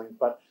debt ceiling,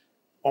 but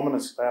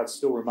ominous clouds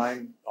still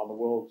remain on the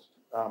world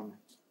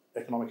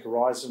economic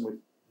horizon with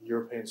the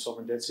European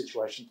sovereign debt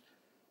situation.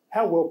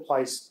 How well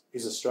placed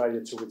is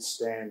Australia to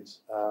withstand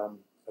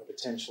a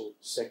potential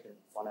second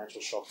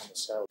financial shock on the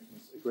scale?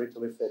 It's agreed to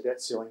lift their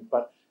debt ceiling,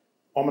 but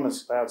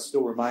ominous clouds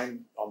still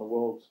remain on the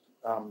world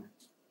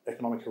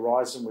economic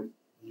horizon with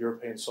the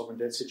European sovereign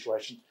debt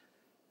situation.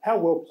 How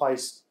well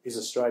placed is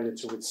Australia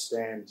to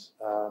withstand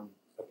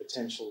a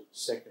potential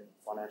second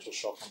financial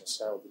shock on the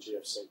scale of the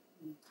GFC?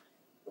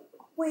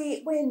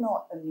 We're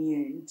not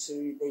immune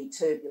to the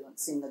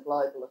turbulence in the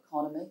global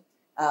economy.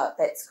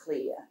 That's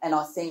clear. And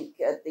I think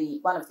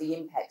one of the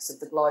impacts of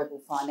the global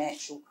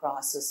financial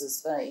crisis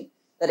has been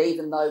that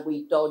even though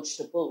we dodged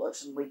a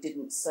bullet and we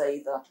didn't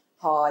see the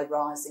high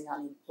rising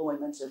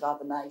unemployment of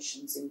other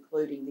nations,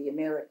 including the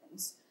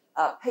Americans,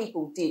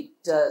 people did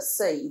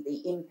see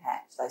the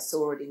impact. They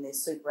saw it in their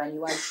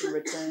superannuation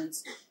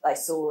returns. They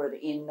saw it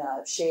in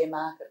share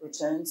market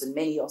returns, and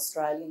many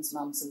Australians,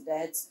 mums and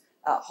dads,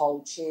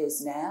 hold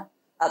shares now.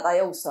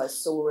 They also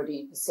saw it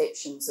in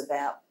perceptions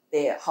about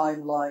their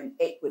home loan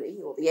equity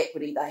or the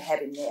equity they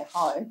have in their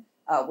home.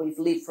 We've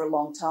lived for a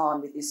long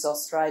time with this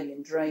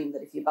Australian dream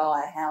that if you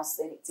buy a house,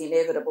 then it's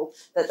inevitable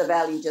that the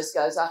value just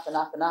goes up and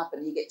up and up,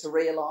 and you get to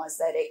realise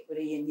that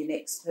equity in your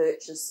next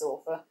purchase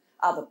or for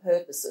other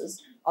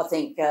purposes. I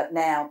think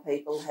now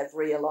people have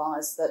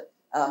realised that,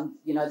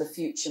 the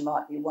future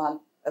might be one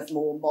of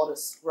more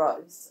modest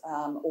growth,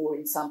 or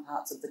in some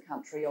parts of the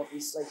country,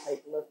 obviously,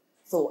 people have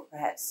thought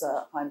perhaps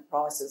home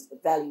prices, the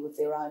value of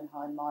their own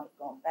home might have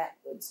gone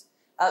backwards.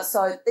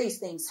 So these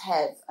things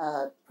have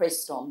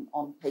pressed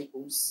on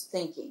people's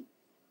thinking.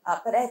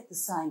 But at the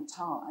same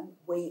time,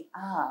 we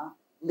are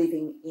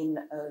living in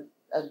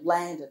a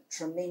land of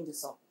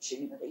tremendous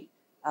opportunity.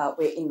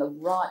 We're in the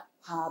right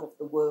part of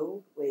the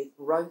world where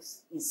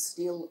growth is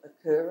still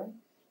occurring,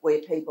 where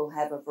people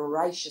have a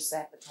voracious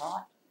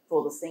appetite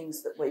for the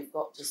things that we've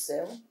got to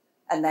sell,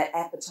 and that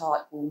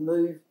appetite will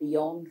move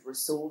beyond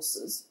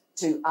resources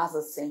to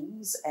other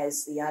things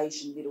as the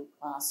Asian middle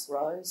class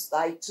grows.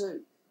 They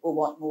too will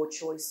want more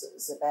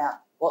choices about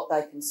what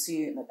they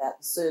consume, about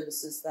the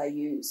services they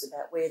use,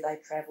 about where they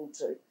travel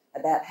to,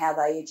 about how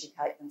they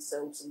educate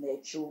themselves and their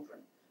children.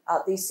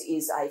 This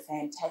is a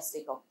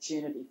fantastic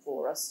opportunity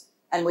for us,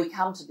 and we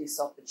come to this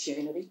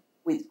opportunity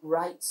with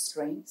great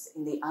strength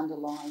in the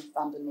underlying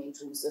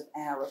fundamentals of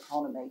our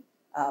economy.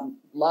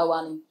 Low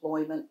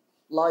unemployment,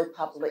 low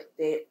public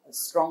debt, a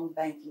strong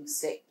banking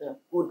sector,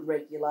 good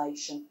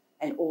regulation,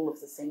 and all of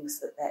the things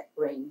that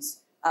brings.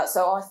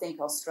 So I think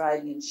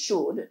Australians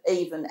should,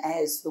 even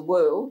as the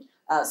world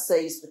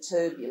sees the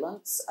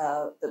turbulence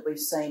that we've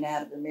seen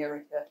out of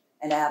America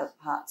and out of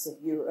parts of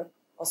Europe,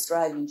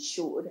 Australians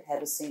should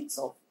have a sense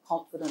of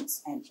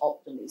confidence and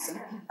optimism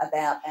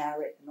about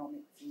our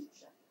economic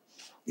future.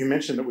 You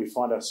mentioned that we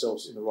find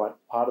ourselves in the right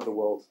part of the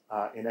world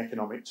in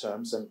economic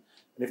terms, and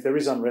if there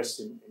is unrest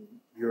in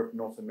Europe and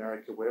North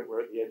America,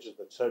 we're at the edge of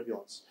the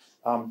turbulence.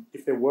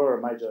 If there were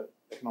a major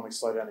economic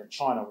slowdown in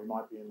China, we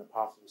might be in the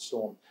path of the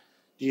storm.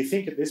 Do you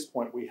think at this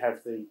point we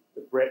have the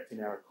breadth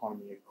in our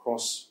economy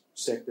across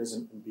sectors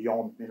and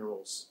beyond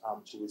minerals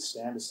to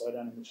withstand a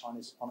slowdown in the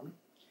Chinese economy?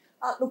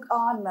 Look,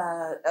 I'm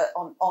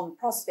on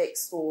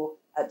prospects for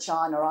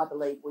China. I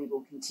believe we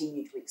will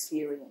continue to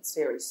experience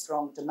very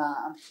strong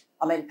demand.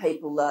 I mean,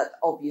 people,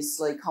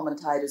 obviously,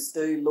 commentators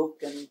do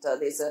look, and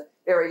there's a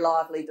very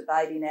lively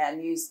debate in our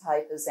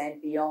newspapers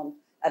and beyond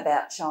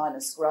about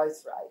China's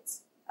growth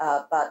rates.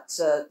 But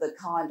the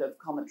kind of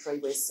commentary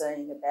we're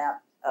seeing about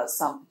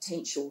some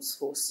potentials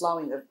for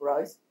slowing of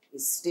growth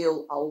is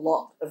still a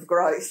lot of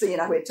growth.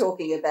 We're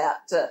talking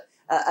about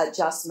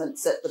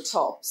adjustments at the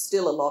top,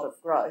 still a lot of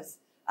growth.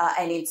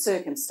 And in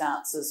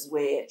circumstances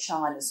where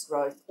China's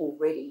growth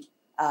already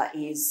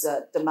is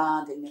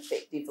demanding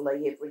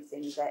effectively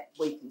everything that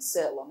we can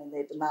sell. I mean,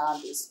 their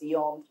demand is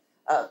beyond,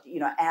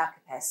 our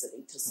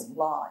capacity to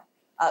supply.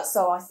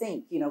 So I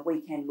think, we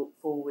can look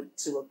forward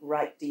to a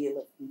great deal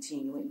of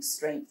continuing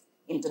strength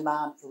in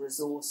demand for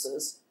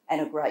resources and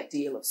a great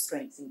deal of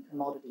strength in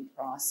commodity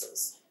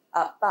prices.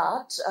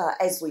 But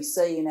as we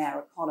see in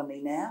our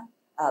economy now,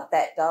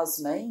 that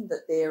does mean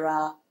that there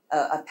are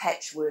a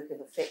patchwork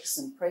of effects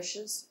and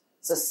pressures.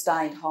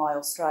 Sustained high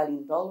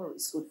Australian dollar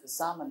is good for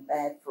some and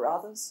bad for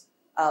others.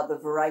 The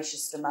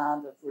voracious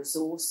demand of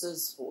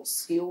resources for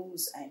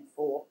skills and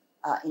for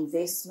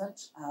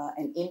investment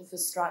and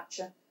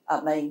infrastructure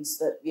means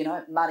that,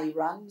 money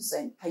runs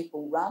and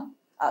people run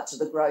to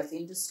the growth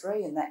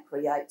industry, and that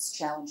creates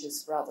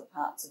challenges for other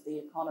parts of the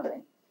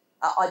economy.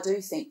 I do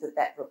think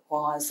that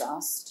requires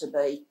us to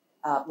be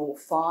more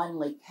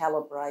finely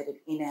calibrated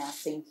in our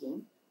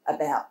thinking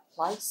about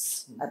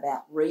place,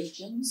 about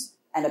regions,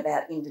 and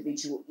about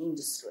individual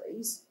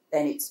industries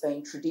than it's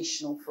been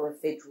traditional for a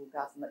federal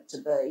government to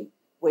be,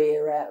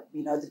 where,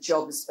 the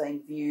job has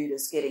been viewed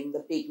as getting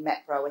the big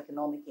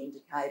macroeconomic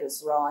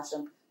indicators right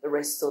and the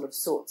rest sort of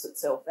sorts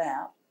itself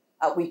out.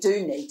 We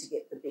do need to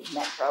get the big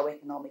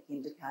macroeconomic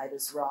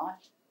indicators right,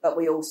 but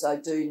we also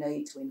do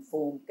need to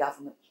inform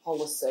government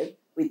policy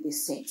with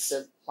this sense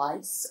of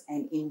place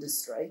and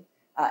industry,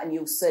 and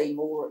you'll see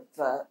more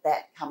of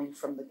that coming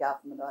from the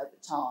government over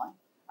time.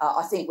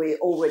 I think we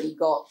already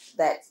got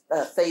that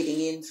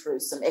feeding in through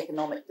some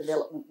economic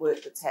development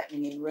work that's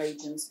happening in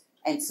regions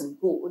and some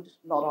good,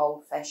 not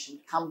old-fashioned,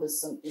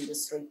 cumbersome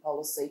industry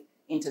policy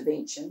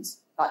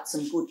interventions, but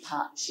some good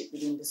partnership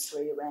with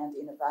industry around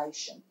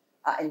innovation.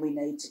 And we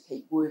need to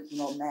keep working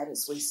on that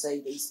as we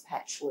see these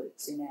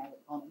patchworks in our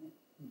economy.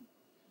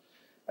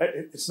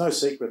 It's no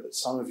secret that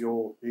some of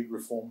your big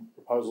reform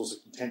proposals are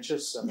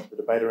contentious and that the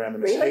debate around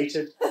them is Really?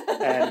 heated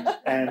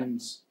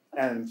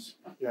and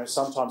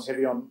sometimes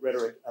heavy on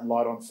rhetoric and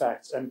light on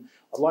facts. And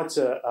I'd like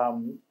to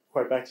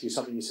quote back to you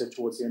something you said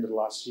towards the end of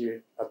last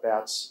year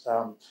about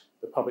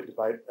the public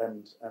debate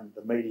and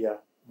the media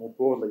more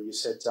broadly. You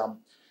said,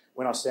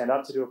 when I stand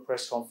up to do a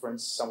press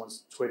conference,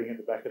 someone's tweeting at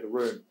the back of the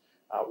room.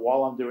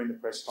 While I'm doing the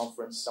press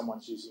conference,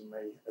 someone's using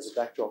me as a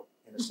backdrop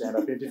in a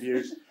stand-up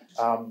interview.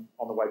 On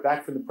the way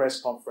back from the press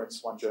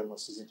conference, one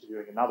journalist is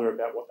interviewing another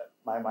about what that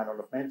may or may not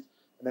have meant.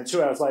 And then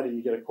 2 hours later,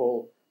 you get a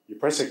call, your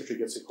press secretary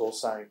gets a call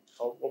saying,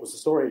 oh, what was the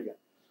story again?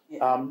 Yeah.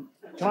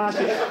 Can I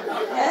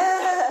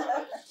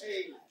ask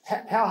you,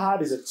 how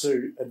hard is it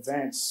to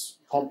advance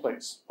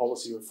complex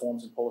policy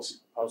reforms and policy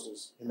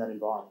proposals in that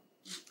environment?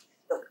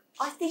 Look,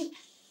 I think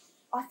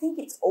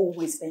it's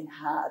always been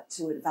hard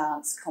to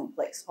advance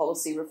complex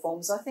policy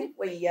reforms. I think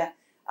we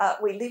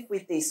live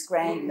with this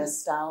grand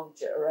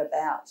nostalgia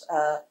about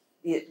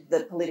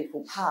the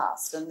political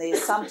past, and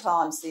there's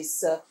sometimes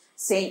this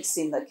sense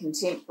in the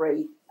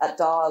contemporary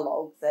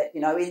dialogue that,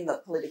 in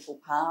the political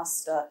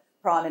past,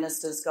 Prime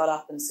Ministers got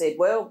up and said,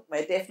 well,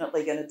 we're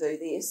definitely going to do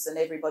this, and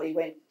everybody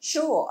went,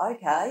 sure,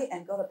 okay,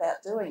 and got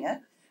about doing it.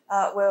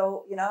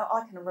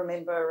 I can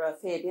remember a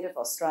fair bit of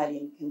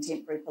Australian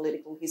contemporary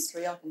political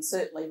history. I can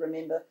certainly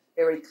remember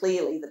very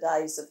clearly the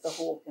days of the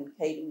Hawke and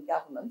Keating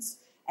governments,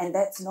 and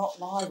that's not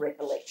my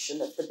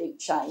recollection of the big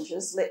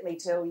changes. Let me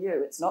tell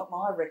you, it's not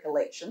my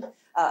recollection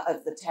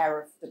of the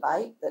tariff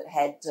debate that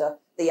had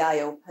the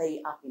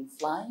ALP up in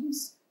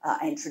flames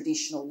and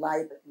traditional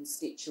Labor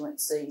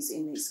constituencies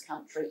in this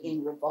country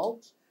in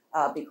revolt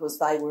because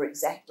they were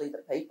exactly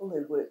the people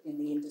who worked in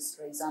the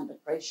industries under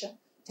pressure.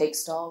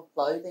 Textile,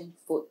 clothing,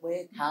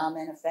 footwear, car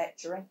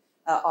manufacturing.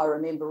 I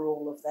remember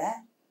all of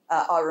that.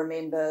 I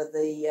remember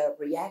the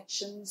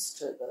reactions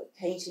to the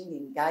Keating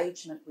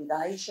engagement with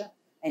Asia,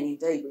 and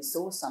indeed we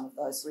saw some of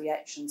those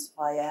reactions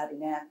play out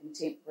in our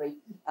contemporary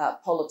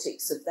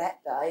politics of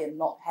that day, and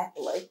not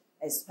happily,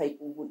 as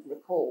people would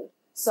recall.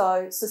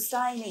 So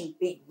sustaining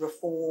big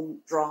reform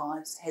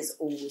drives has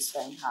always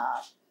been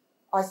hard.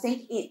 I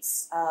think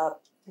it's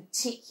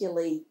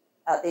particularly...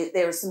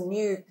 there are some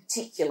new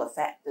particular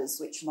factors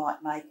which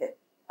might make it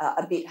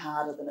a bit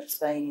harder than it's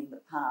been in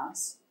the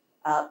past.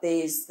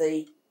 There's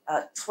the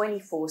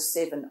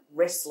 24/7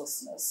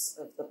 restlessness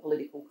of the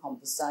political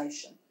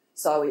conversation.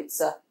 So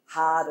it's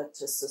harder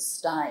to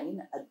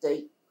sustain a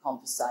deep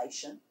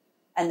conversation.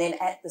 And then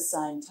at the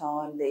same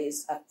time,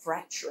 there's a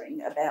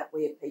fracturing about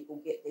where people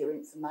get their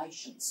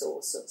information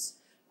sources.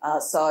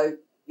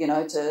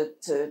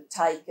 To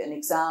take an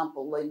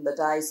example, in the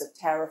days of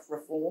tariff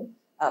reform,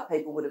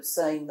 people would have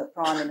seen the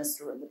Prime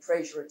Minister and the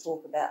Treasurer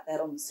talk about that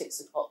on the 6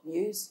 o'clock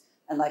news,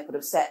 and they could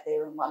have sat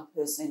there and one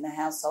person in the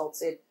household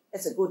said,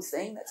 it's a good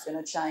thing, that's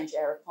going to change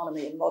our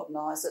economy and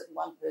modernise it, and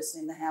one person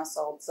in the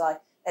household say,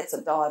 that's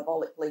a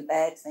diabolically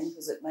bad thing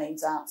because it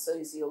means Aunt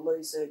Susie will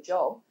lose her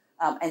job,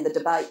 and the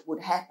debate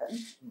would happen.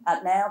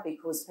 Now,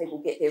 because people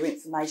get their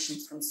information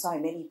from so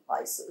many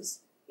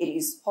places, it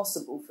is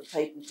possible for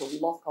people to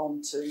lock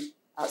onto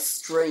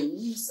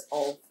streams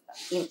of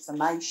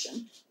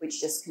information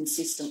which just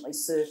consistently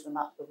serve them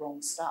up the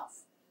wrong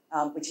stuff,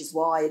 which is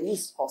why it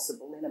is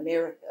possible in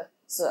America,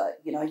 so,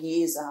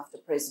 years after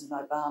President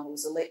Obama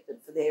was elected,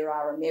 for there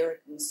are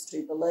Americans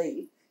to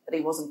believe that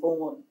he wasn't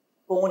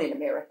born in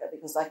America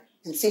because they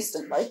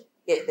consistently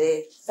get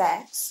their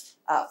facts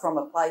from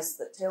a place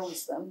that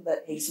tells them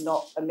that he's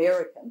not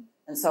American,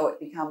 and so it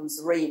becomes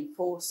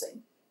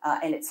reinforcing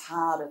and it's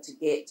harder to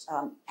get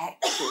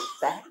actual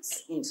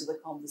facts into the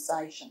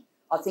conversation.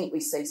 I think we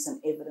see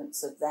some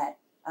evidence of that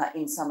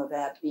in some of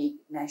our big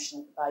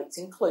national debates,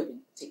 including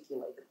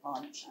particularly the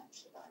climate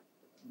change debate.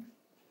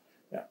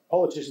 Now,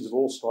 politicians of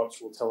all stripes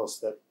will tell us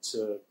that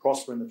to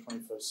prosper in the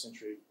 21st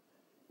century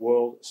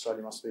world,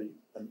 Australia must be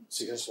a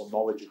successful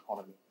knowledge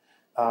economy.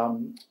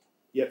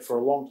 Yet for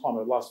a long time,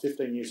 over the last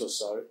 15 years or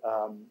so,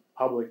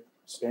 public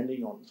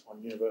spending on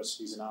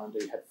universities and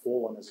R&D had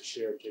fallen as a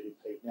share of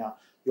GDP. Now,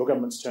 your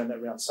government's turned that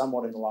around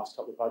somewhat in the last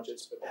couple of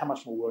budgets, but how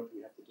much more work do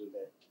we have to do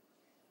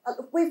there?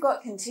 We've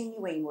got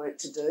continuing work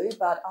to do,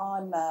 but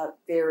I'm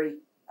very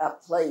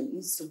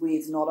pleased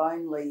with not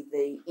only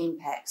the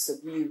impacts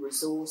of new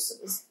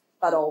resources,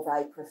 but of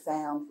a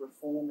profound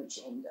reform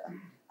agenda.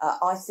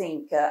 I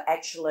think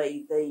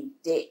actually the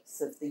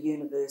depth of the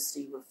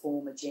university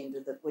reform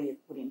agenda that we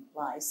have put in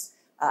place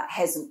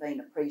hasn't been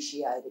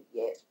appreciated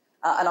yet.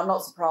 And I'm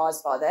not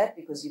surprised by that,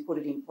 because you put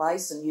it in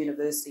place and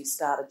universities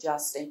start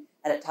adjusting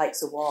and it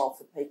takes a while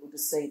for people to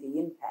see the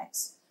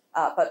impacts.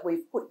 But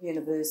we've put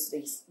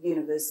universities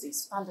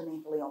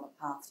fundamentally on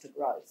a path to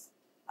growth.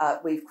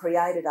 We've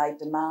created a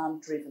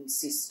demand-driven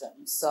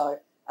system. So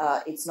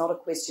It's not a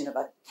question of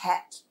a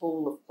capped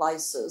pool of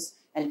places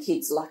and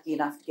kids lucky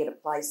enough to get a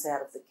place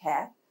out of the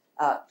cap.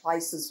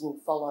 Places will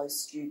follow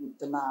student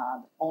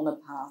demand on a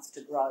path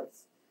to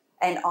growth.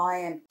 And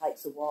it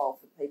takes a while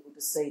for people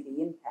to see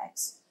the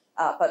impacts,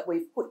 but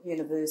we've put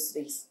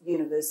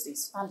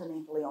universities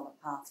fundamentally on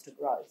a path to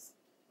growth.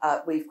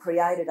 We've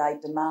created a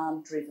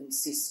demand-driven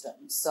system,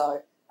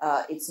 so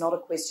it's not a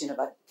question of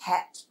a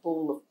capped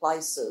pool of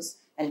places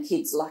and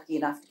kids lucky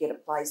enough to get a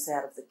place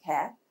out of the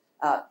cap.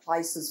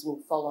 Places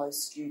will follow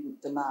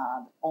student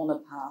demand on a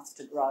path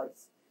to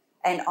growth.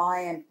 And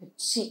I am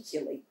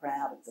particularly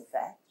proud of the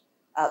fact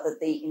that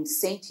the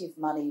incentive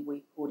money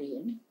we put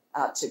in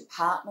to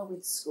partner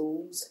with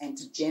schools and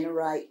to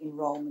generate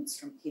enrolments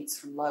from kids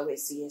from low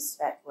SES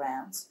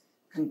backgrounds,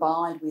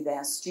 combined with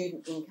our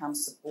student income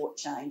support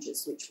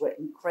changes, which were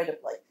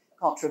incredibly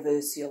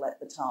controversial at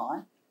the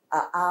time,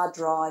 are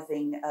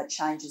driving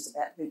changes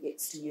about who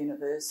gets to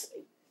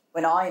university.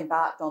 When I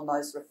embarked on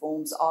those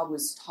reforms, I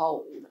was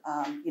told,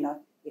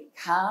 it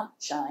can't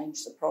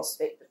change the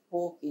prospect of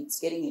poor kids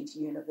getting into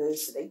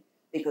university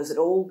because it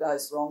all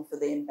goes wrong for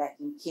them back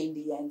in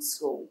kindy and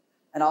school.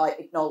 And I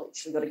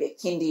acknowledge we've got to get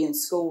kindy and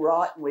school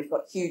right, and we've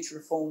got huge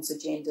reforms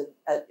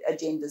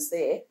agendas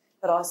there.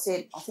 But I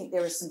said, I think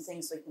there are some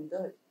things we can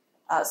do.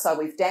 So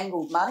we've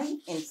dangled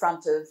money in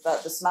front of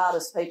the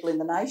smartest people in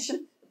the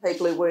nation, the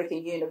people who work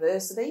in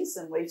universities,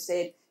 and we've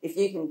said, if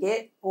you can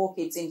get poor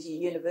kids into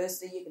your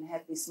university, you can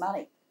have this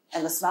money.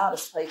 And the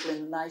smartest people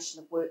in the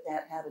nation have worked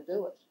out how to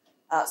do it.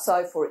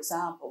 So, for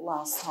example,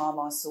 last time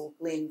I saw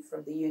Glenn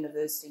from the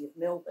University of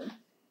Melbourne,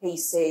 he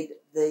said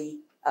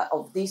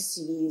of this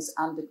year's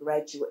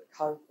undergraduate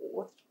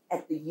cohort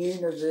at the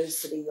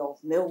University of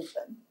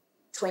Melbourne,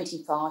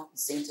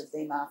 25% of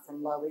them are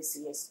from low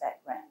SES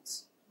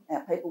backgrounds.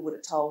 Now, people would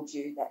have told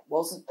you that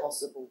wasn't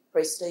possible.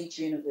 Prestige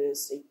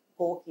university,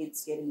 poor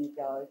kids getting a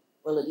go.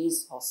 Well, it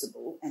is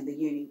possible, and the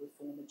uni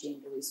reform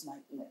agenda is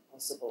making it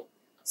possible.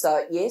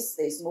 So, yes,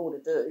 there's more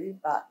to do,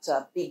 but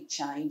big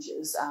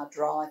changes are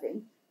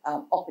driving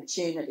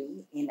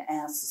opportunity in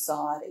our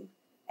society.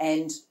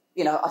 And,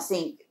 I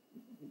think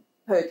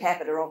per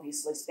capita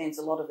obviously spends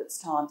a lot of its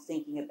time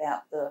thinking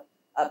about the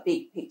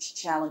big picture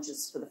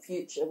challenges for the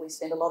future. We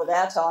spend a lot of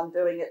our time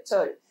doing it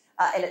too.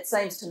 And it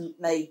seems to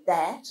me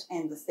that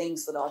and the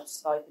things that I've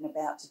spoken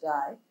about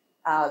today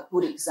are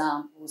good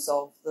examples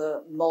of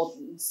the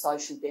modern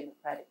social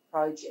democratic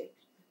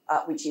project,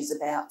 which is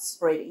about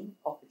spreading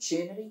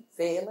opportunity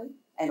fairly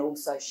and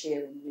also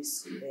sharing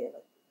risk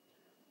fairly.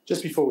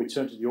 Just before we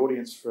turn to the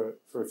audience for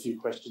a few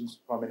questions,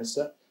 Prime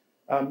Minister,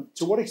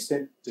 to what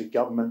extent do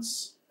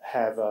governments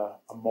have a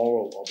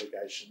moral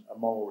obligation, a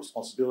moral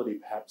responsibility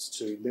perhaps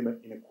to limit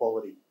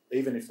inequality,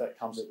 even if that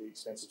comes at the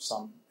expense of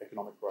some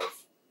economic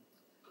growth?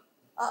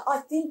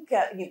 I think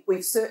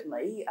we've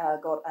certainly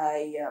got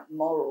a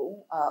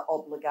moral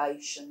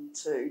obligation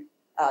to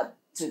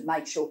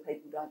make sure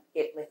people don't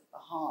get left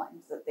behind,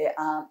 that there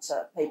aren't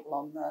people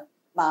on the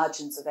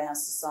margins of our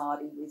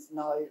society with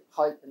no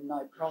hope and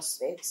no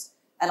prospects.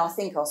 And I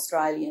think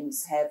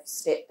Australians have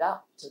stepped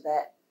up to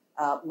that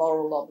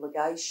moral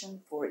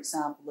obligation. For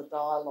example, the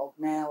dialogue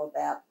now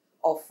about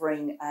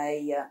offering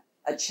a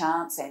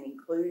chance and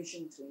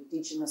inclusion to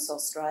Indigenous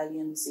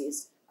Australians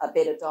is a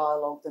better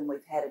dialogue than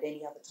we've had at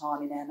any other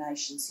time in our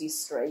nation's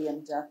history.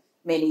 And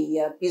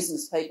many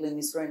business people in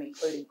this room,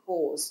 including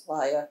CORES,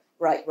 play a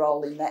great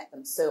role in that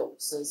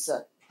themselves as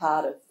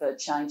part of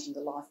changing the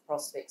life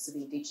prospects of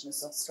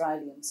Indigenous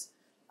Australians.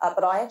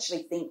 But I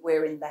actually think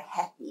we're in the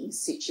happy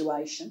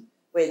situation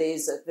where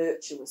there's a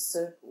virtuous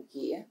circle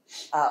here,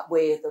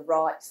 where the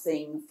right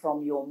thing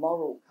from your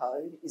moral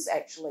code is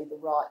actually the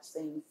right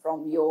thing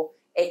from your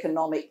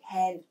economic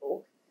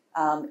handbook.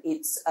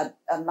 It's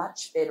a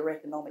much better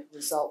economic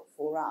result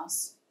for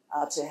us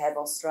to have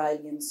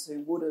Australians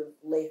who would have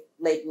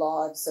led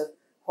lives of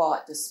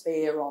quiet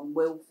despair on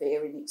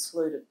welfare in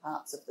excluded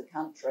parts of the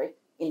country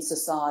in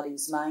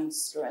society's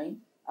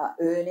mainstream,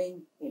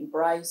 earning,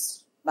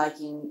 embraced,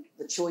 making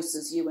the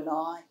choices you and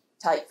I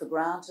take for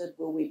granted.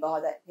 Will we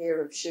buy that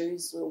pair of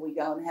shoes? Will we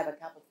go and have a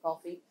cup of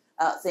coffee?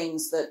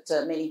 Things that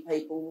many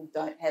people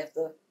don't have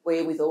the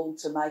wherewithal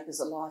to make as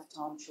a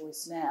lifetime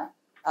choice now.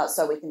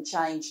 So we can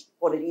change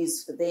what it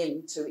is for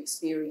them to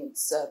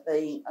experience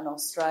being an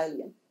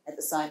Australian at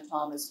the same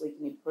time as we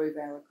can improve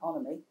our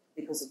economy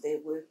because of their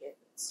work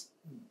ethics.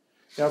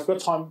 Now, I've got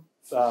time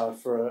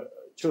for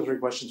 2 or 3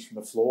 questions from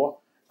the floor.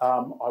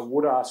 I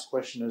would ask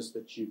questioners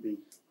that you be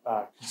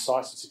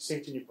concise and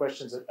succinct in your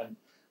questions and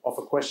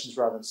offer questions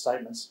rather than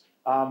statements.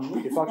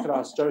 If I could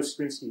ask Joe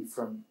Skrinsky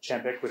from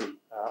Champ Equity,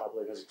 I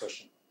believe has a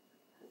question.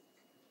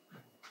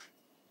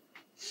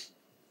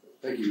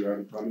 Thank you,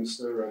 Prime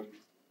Minister.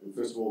 And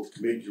first of all, to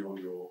commend you on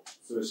your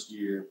first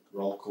year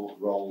roll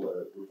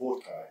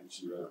report card,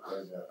 which you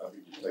I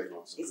think you've taken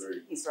on some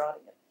very... He's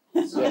writing it.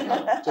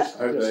 I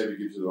hope David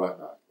gives you the right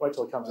note. Wait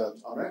till it comes out.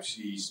 I'm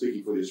actually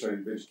speaking for the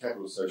Australian Venture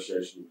Capital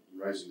Association in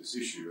raising this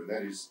issue, and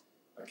that is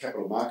a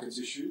capital markets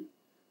issue.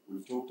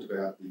 We've talked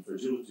about the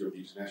fragility of the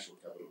international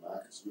capital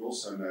markets. We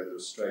also know that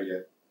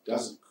Australia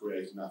doesn't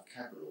create enough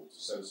capital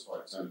to satisfy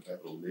its own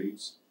capital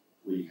needs,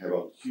 we have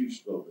a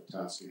huge development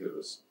task ahead of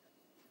us.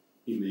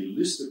 In the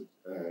listed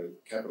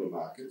capital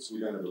markets, we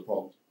don't have a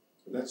problem.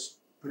 But that's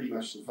pretty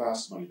much the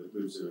fast money that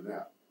moves in and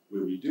out.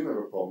 Where we do have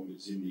a problem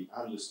is in the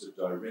unlisted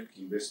direct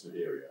investment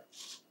area,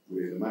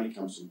 where the money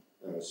comes from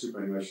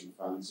superannuation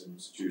funds and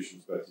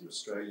institutions both in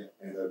Australia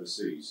and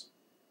overseas.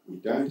 We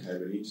don't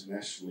have an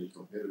internationally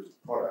competitive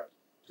product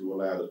to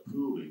allow the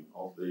pooling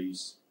of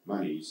these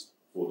monies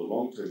for the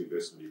long-term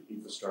investment in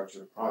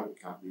infrastructure, private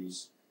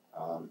companies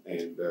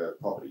and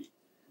property.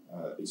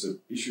 It's an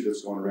issue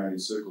that's gone around in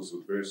circles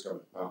with various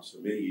government departments for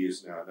many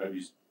years now.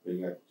 Nobody's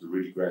being able to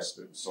really grasp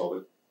it and solve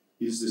it.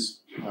 Is this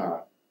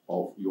part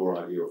of your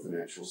idea of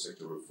financial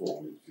sector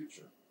reform in the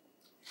future?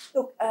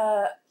 Look,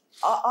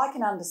 I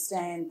can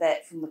understand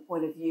that from the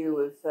point of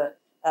view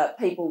of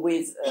people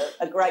with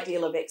a great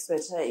deal of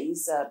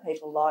expertise,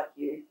 people like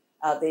you.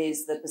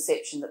 There's the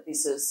perception that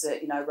this is,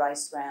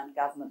 raced around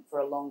government for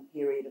a long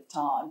period of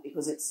time,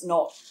 because it's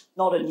not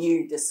a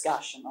new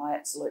discussion. I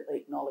absolutely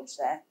acknowledge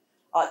that.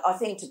 I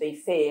think, to be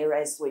fair,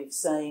 as we've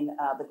seen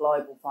the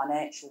global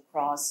financial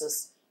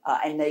crisis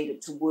and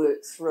needed to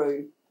work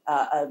through,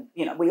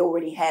 we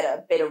already had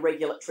a better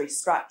regulatory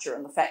structure,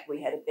 and the fact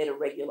we had a better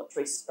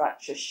regulatory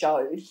structure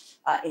showed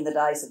in the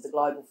days of the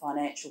global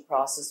financial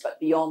crisis. But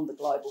beyond the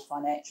global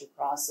financial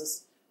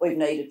crisis, we've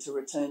needed to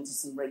return to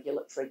some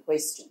regulatory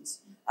questions.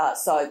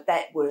 So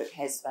that work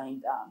has been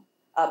done.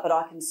 But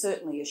I can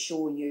certainly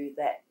assure you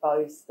that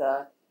both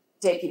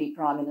Deputy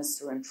Prime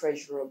Minister and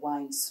Treasurer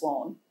Wayne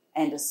Swan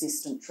and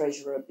Assistant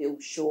Treasurer Bill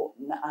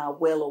Shorten are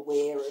well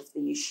aware of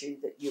the issue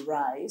that you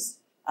raise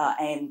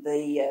and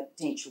the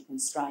potential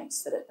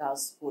constraints that it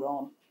does put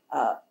on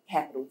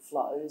capital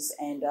flows,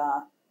 and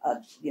are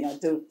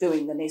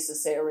doing the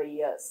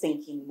necessary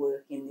thinking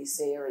work in this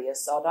area.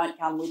 So I don't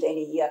come with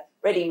any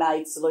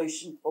ready-made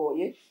solution for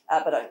you,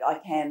 but I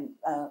can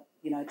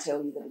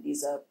tell you that it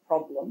is a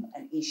problem,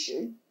 an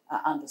issue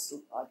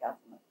understood by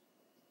government.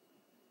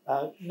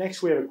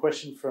 Next, we have a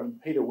question from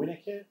Peter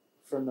Winnicke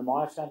from the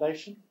Myer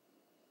Foundation.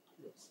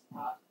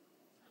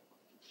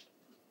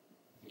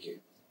 Thank you.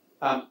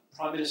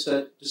 Prime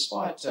Minister,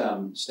 despite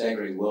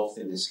staggering wealth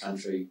in this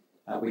country,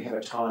 we have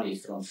a tiny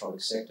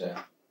philanthropic sector.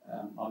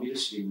 I'm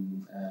interested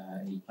in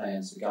any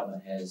plans the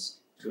government has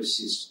to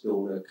assist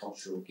build a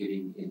culture of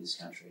giving in this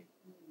country.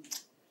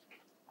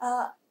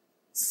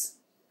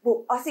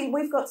 Well, I think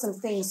we've got some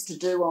things to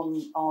do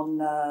on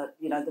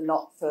the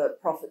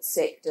not-for-profit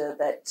sector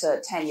that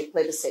Tanya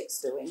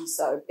Plibersek's doing,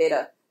 so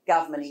better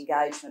government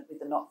engagement with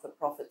the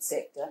not-for-profit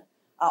sector.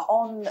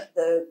 On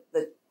the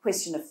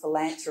question of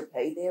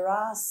philanthropy, there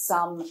are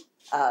some,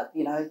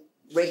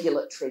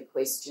 regulatory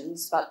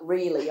questions, but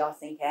really I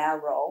think our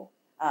role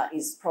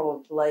is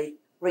probably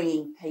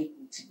bringing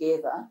people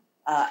together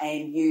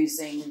and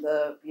using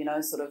the,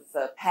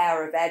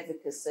 power of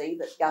advocacy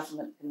that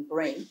government can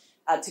bring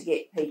to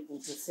get people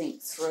to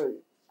think through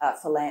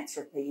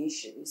philanthropy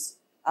issues.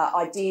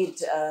 I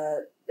did,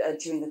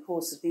 during the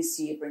course of this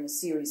year, bring a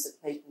series of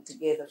people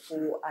together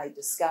for a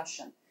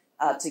discussion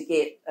to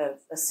get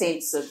a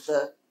sense of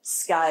the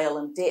scale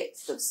and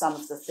depth of some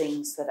of the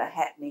things that are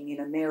happening in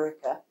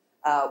America,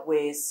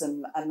 where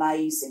some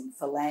amazing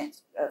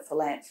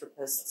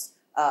philanthropists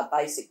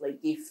basically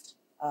gift,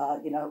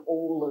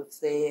 all of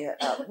their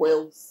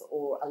wealth,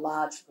 or a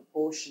large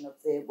proportion of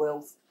their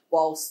wealth,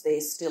 whilst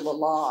they're still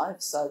alive,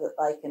 so that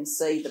they can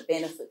see the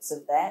benefits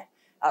of that,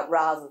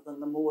 rather than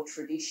the more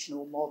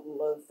traditional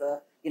model of,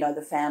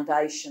 the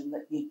foundation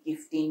that you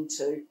gift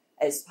into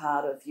as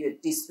part of your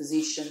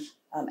disposition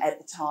at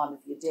the time of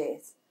your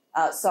death.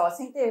 So I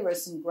think there are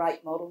some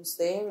great models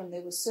there, and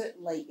there was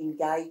certainly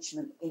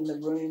engagement in the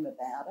room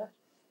about it.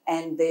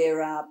 And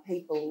there are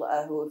people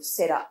who have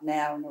set up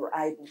now and are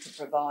able to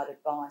provide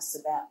advice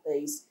about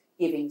these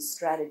giving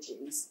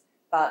strategies.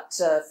 But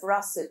for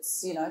us,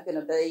 it's going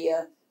to be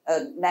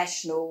a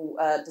national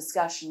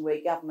discussion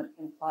where government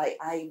can play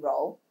a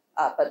role,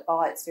 but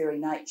by its very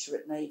nature,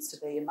 it needs to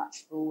be a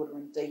much broader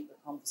and deeper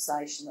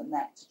conversation than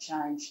that to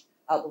change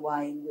the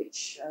way in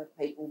which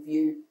people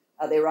view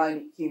their own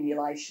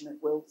accumulation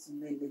of wealth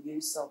and then the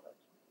use of it.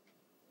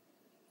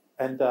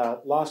 And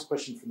last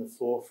question from the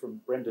floor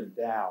from Brendan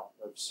Dow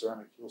of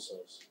Ceramic Fuel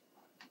Cells.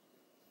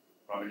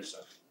 Prime Minister,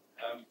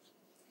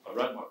 I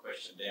wrote my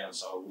question down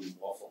so I wouldn't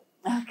waffle.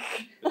 But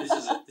this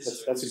is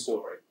a good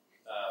story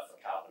for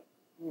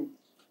carbon.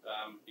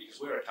 Because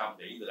we're a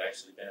company that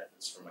actually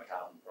benefits from a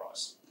carbon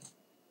price.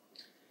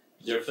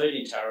 There are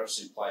feed-in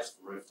tariffs in place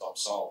for rooftop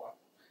solar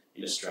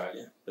in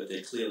Australia, but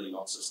they're clearly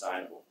not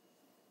sustainable.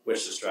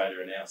 West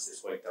Australia announced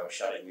this week they were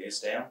shutting theirs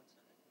down.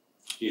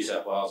 New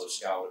South Wales have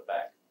scaled it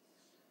back.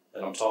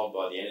 And I'm told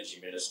by the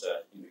Energy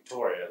Minister in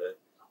Victoria that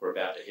we're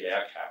about to hit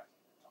our cap.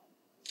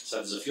 So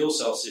there's a fuel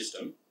cell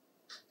system,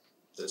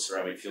 that's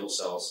ceramic fuel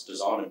cells,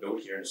 designed and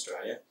built here in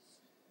Australia,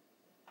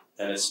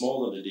 and it's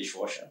smaller than a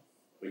dishwasher.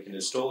 We can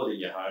install it in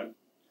your home,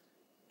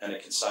 and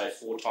it can save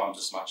 4 times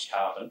as much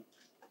carbon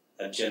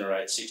and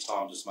generate 6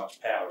 times as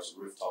much power as a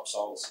rooftop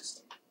solar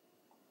system.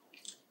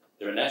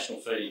 There are national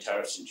feed-in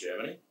tariffs in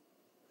Germany,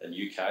 and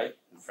UK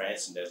and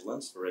France and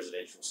Netherlands for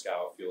residential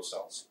scale fuel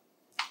cells.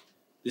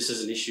 This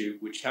is an issue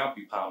which can't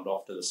be palmed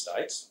off to the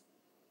states,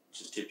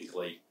 which is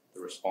typically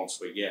the response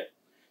we get.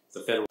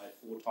 The federal has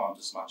 4 times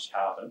as much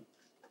carbon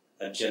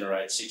and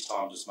generates 6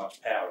 times as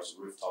much power as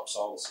a rooftop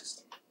solar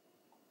system.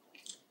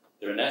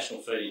 There are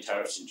national feed-in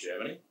tariffs in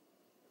Germany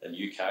and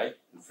UK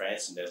and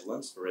France and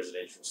Netherlands for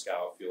residential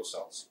scale fuel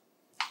cells.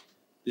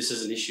 This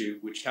is an issue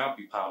which can't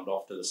be palmed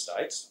off to the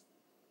states,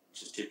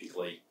 which is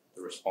typically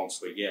the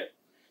response we get.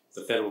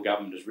 The federal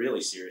government is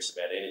really serious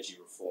about energy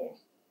reform.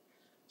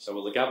 So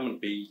will the government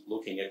be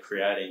looking at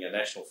creating a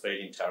national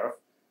feed-in tariff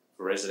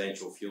for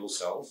residential fuel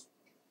cells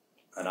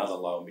and other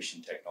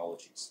low-emission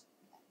technologies?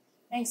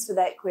 Thanks for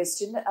that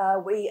question.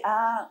 We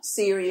are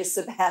serious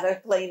about a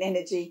clean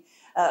energy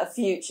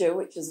future,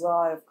 which is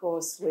why, of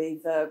course,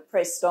 we've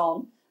pressed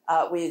on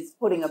with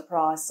putting a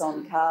price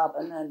on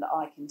carbon, and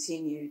I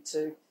continue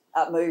to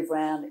move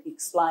around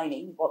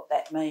explaining what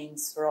that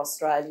means for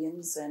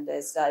Australians. And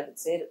as David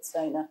said, it's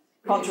been a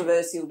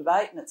controversial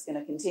debate, and it's going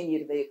to continue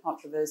to be a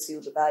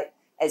controversial debate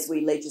as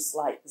we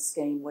legislate the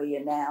scheme we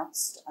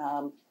announced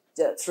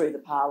through the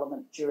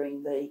Parliament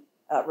during the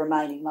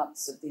remaining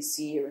months of this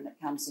year, and it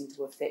comes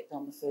into effect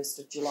on the 1st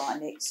of July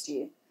next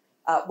year.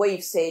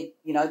 We've said,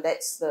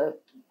 that's the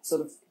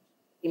sort of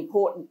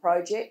important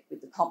project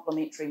with the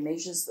complementary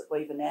measures that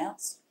we've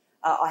announced.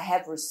 I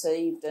have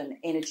received an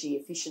energy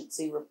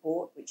efficiency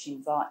report which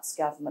invites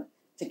government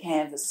to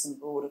canvass some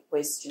broader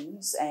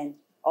questions, and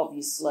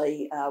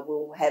obviously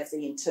we'll have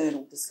the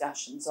internal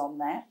discussions on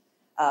that.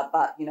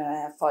 But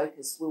our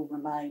focus will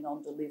remain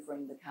on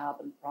delivering the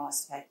carbon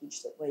price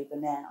package that we've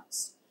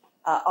announced.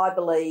 I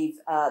believe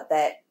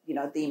that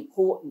the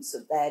importance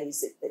of that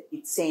is that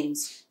it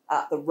sends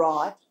the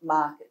right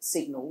market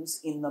signals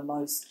in the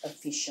most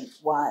efficient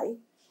way.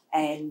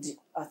 And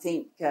I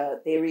think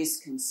there is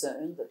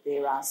concern that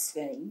there are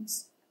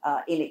schemes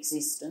in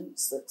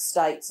existence that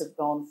states have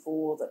gone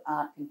for that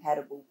aren't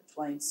compatible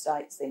between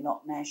states, they're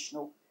not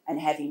national, and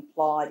have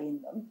implied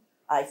in them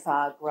a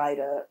far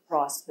greater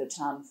price per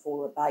tonne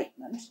for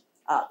abatement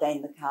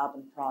than the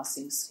carbon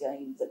pricing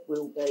scheme that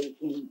will be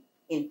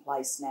in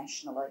place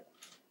nationally.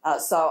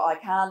 So I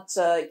can't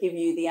give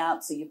you the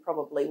answer you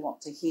probably want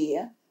to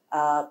hear,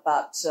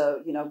 but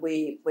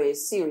we're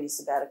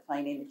serious about a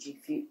clean energy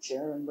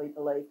future, and we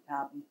believe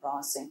carbon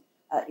pricing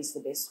is the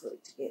best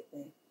route to get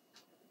there.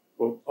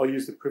 Well, I'll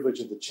use the privilege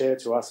of the chair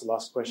to ask the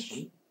last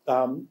question.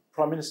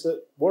 Prime Minister,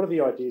 what are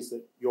the ideas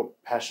that you're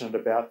passionate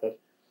about that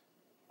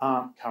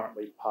aren't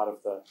currently part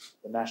of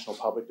the national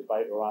public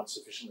debate or aren't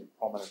sufficiently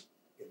prominent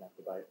in that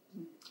debate?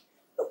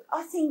 Look,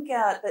 I think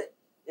that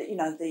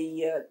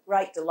the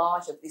great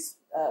delight of this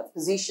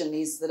position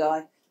is that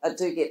I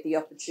do get the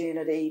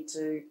opportunity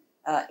to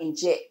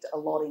inject a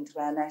lot into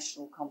our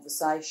national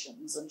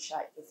conversations and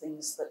shape the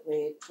things that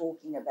we're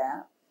talking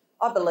about.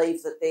 I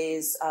believe that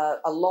there's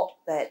a lot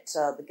that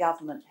the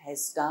government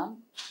has done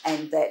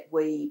and that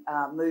we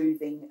are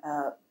moving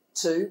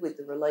to with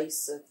the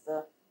release of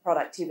the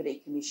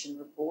Productivity Commission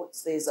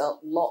reports. There's a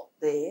lot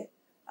there.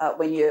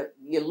 When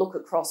you look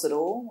across it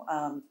all,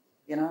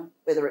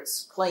 whether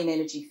it's clean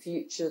energy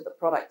future, the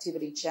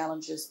productivity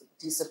challenges, the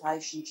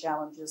participation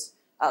challenges,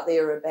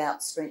 they're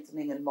about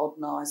strengthening and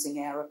modernising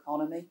our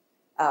economy.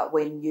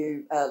 When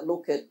you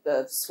look at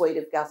the suite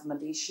of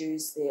government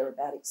issues, they're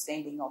about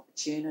extending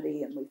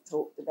opportunity, and we've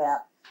talked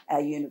about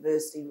our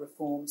university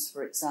reforms,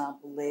 for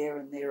example, there,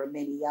 and there are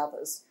many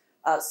others.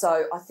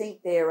 So I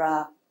think there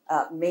are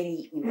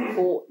many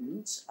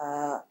important,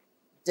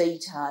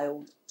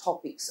 detailed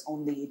topics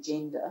on the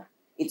agenda.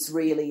 It's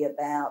really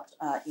about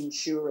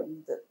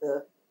ensuring that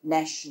the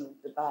national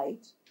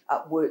debate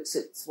works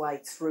its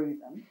way through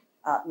them,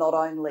 not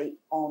only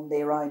on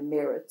their own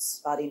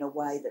merits, but in a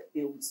way that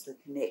builds the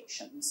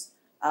connections.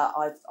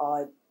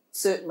 I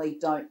certainly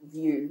don't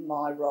view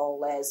my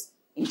role as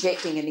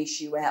injecting an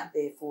issue out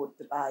there for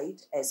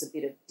debate as a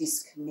bit of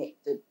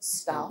disconnected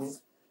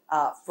stuff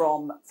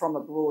from a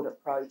broader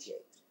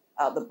project.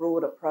 The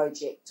broader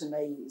project to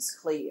me is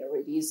clear.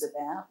 It is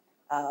about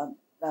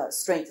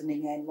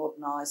strengthening and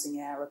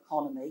modernising our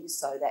economy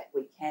so that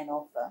we can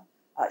offer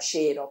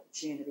shared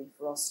opportunity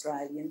for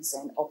Australians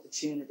and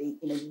opportunity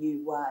in a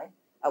new way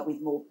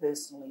with more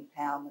personal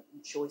empowerment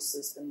and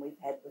choices than we've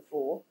had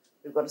before.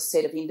 We've got a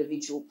set of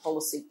individual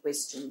policy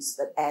questions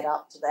that add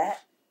up to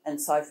that. And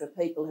so for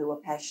people who are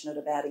passionate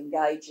about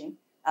engaging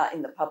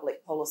in the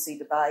public policy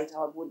debate,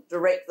 I would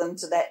direct them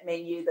to that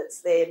menu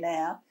that's there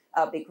now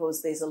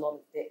because there's a lot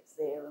of depth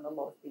there and a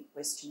lot of big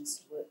questions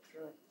to work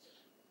through.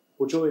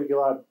 Well, Julia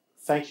Gillard,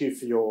 thank you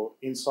for your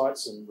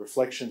insights and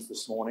reflections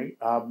this morning.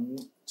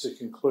 To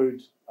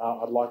conclude,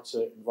 I'd like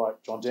to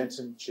invite John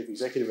Denton, Chief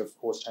Executive of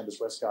Course Chambers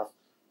Westgarth,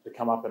 to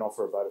come up and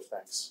offer a vote of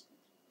thanks.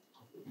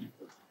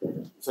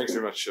 Thanks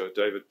very much,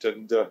 David,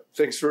 and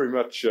thanks very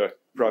much,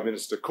 Prime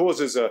Minister. Course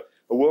is a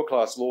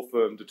world-class law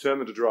firm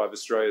determined to drive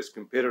Australia's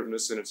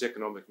competitiveness and its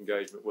economic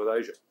engagement with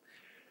Asia.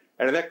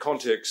 And in that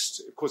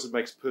context, of course, it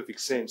makes perfect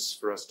sense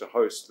for us to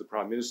host the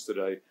Prime Minister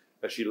today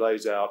as she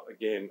lays out,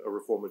 again, a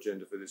reform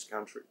agenda for this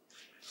country.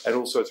 And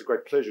also, it's a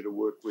great pleasure to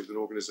work with an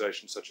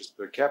organisation such as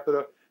Per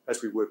Capita,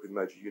 as we work with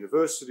major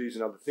universities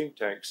and other think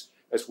tanks,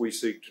 as we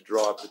seek to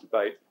drive the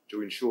debate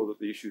to ensure that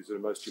the issues that are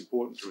most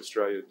important to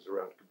Australians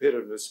around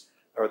competitiveness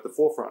are at the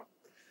forefront.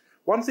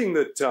 One thing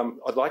that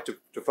I'd like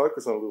to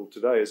focus on a little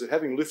today is that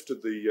having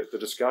lifted the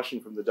discussion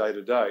from the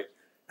day-to-day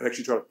and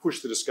actually trying to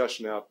push the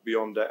discussion out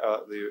beyond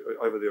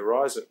over the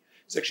horizon,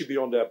 it's actually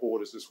beyond our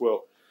borders as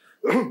well.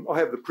 I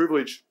have the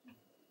privilege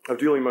of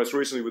dealing most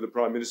recently with the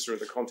Prime Minister in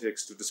the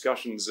context of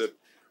discussions at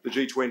the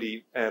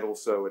G20 and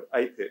also at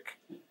APEC.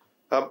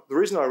 The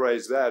reason I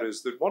raise that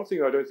is that one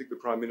thing I don't think the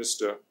Prime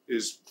Minister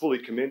is fully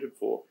commended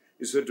for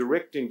is her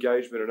direct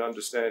engagement and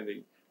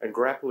understanding and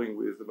grappling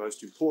with the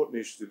most important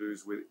issues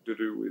to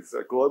do with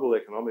global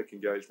economic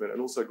engagement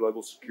and also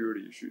global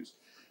security issues.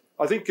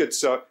 I think it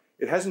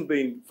hasn't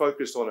been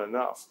focused on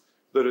enough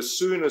that as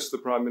soon as the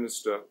Prime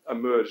Minister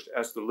emerged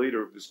as the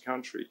leader of this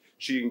country,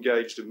 she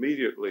engaged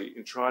immediately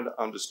in trying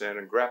to understand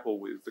and grapple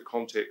with the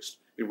context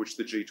in which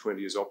the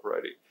G20 is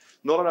operating.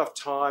 Not enough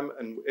time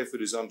and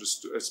effort is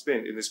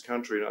spent in this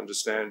country in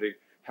understanding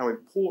how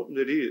important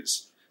it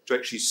is to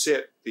actually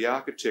set the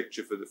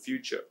architecture for the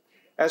future.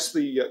 As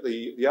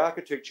the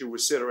architecture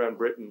was set around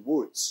Bretton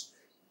Woods,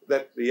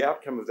 that the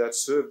outcome of that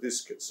served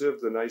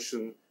the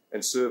nation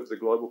and served the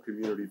global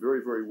community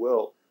very, very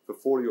well for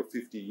 40 or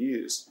 50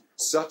 years.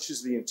 Such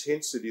is the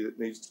intensity that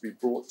needs to be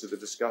brought to the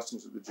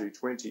discussions of the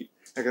G20.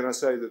 And can I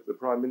say that the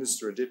Prime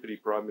Minister and Deputy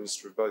Prime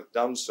Minister have both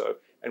done so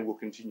and will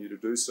continue to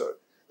do so.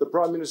 The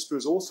Prime Minister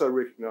has also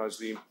recognised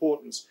the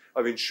importance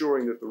of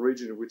ensuring that the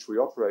region in which we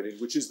operate in,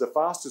 which is the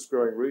fastest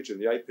growing region,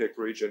 the APEC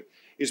region,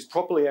 is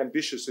properly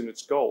ambitious in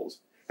its goals.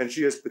 And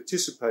she has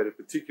participated,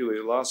 particularly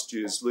at last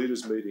year's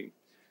leaders' meeting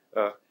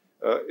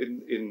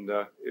in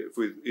the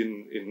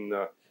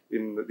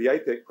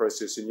APEC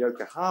process in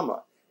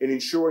Yokohama, in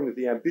ensuring that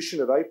the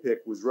ambition of APEC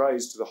was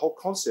raised to the whole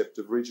concept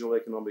of regional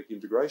economic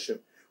integration.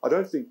 I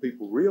don't think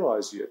people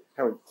realise yet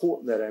how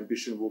important that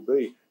ambition will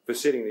be for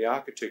setting the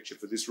architecture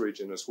for this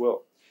region as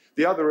well.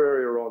 The other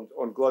area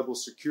on global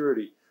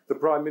security, the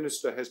Prime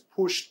Minister has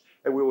pushed,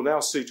 and we will now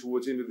see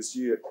towards the end of this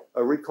year,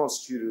 a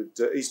reconstituted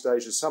East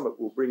Asia summit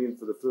will bring in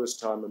for the first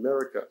time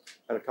America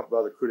and a couple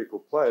of other critical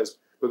players.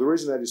 But the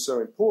reason that is so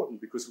important,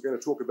 because we're going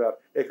to talk about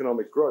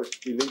economic growth,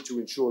 we need to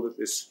ensure that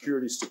there's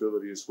security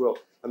stability as well.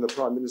 And the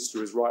Prime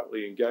Minister is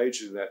rightly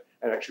engaged in that,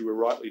 and actually we're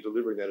rightly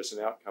delivering that as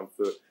an outcome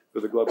for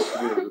the global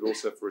community, but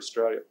also for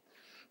Australia.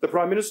 The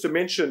Prime Minister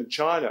mentioned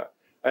China,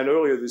 and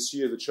earlier this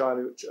year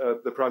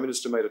the Prime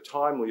Minister made a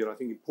timely and I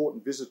think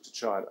important visit to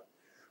China.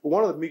 Well,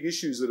 one of the big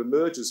issues that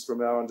emerges from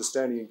our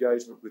understanding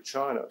engagement with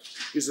China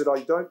is that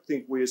I don't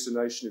think we as a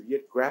nation have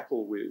yet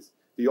grappled with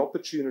the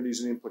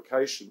opportunities and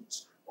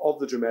implications of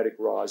the dramatic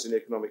rise in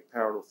economic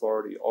power and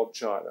authority of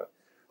China.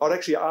 I'd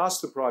actually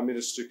ask the Prime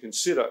Minister to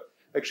consider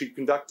actually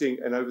conducting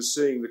and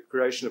overseeing the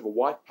creation of a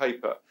white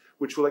paper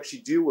which will actually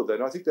deal with that.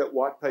 And I think that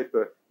white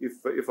paper,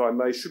 if I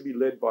may, should be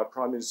led by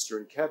Prime Minister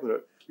and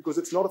Cabinet, because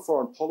it's not a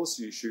foreign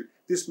policy issue.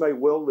 This may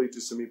well lead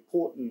to some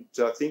important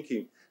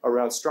thinking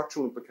around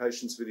structural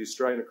implications for the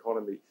Australian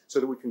economy so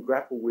that we can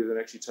grapple with and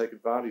actually take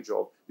advantage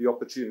of the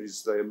opportunities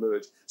as they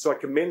emerge. So I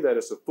commend that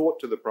as a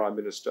thought to the Prime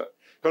Minister.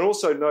 I can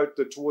also note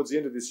that towards the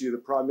end of this year, the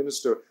Prime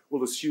Minister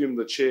will assume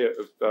the chair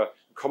of the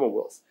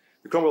Commonwealth.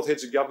 The Commonwealth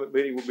Heads of Government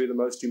meeting will be the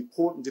most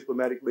important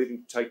diplomatic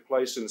meeting to take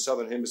place in the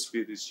Southern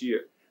Hemisphere this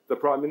year. The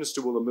Prime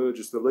Minister will emerge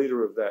as the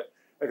leader of that.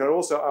 I can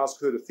also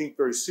ask her to think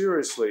very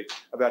seriously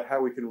about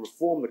how we can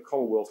reform the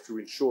Commonwealth to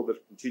ensure that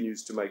it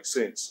continues to make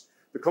sense.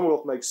 The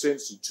Commonwealth makes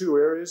sense in two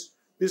areas: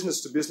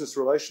 business-to-business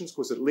relations,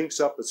 because it links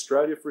up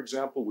Australia, for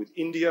example, with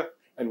India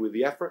and with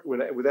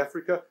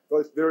Africa,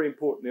 both very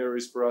important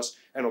areas for us,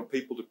 and on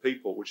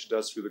people-to-people, which it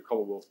does through the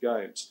Commonwealth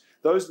Games.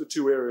 Those are the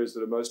two areas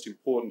that are most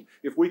important.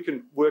 If we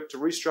can work to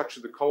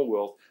restructure the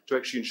Commonwealth to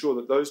actually ensure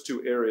that those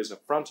two areas are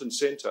front and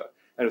centre,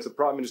 and if the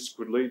Prime Minister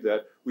could lead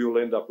that, we will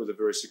end up with a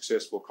very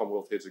successful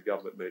Commonwealth Heads of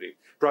Government meeting.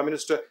 Prime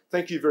Minister,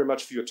 thank you very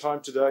much for your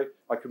time today.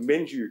 I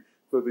commend you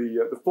for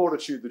the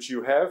fortitude that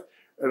you have.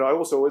 And I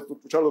also always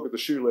try to look at the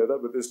shoe leather,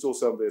 but there's still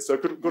some there. So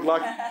good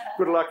luck,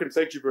 and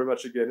thank you very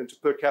much again. And to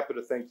Per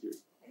Capita, thank you.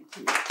 Thank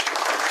you.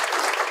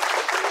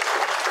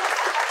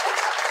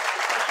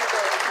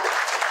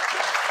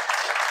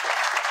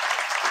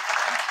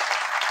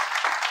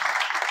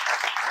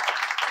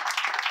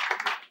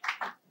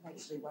 I'm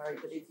actually worried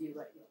that if you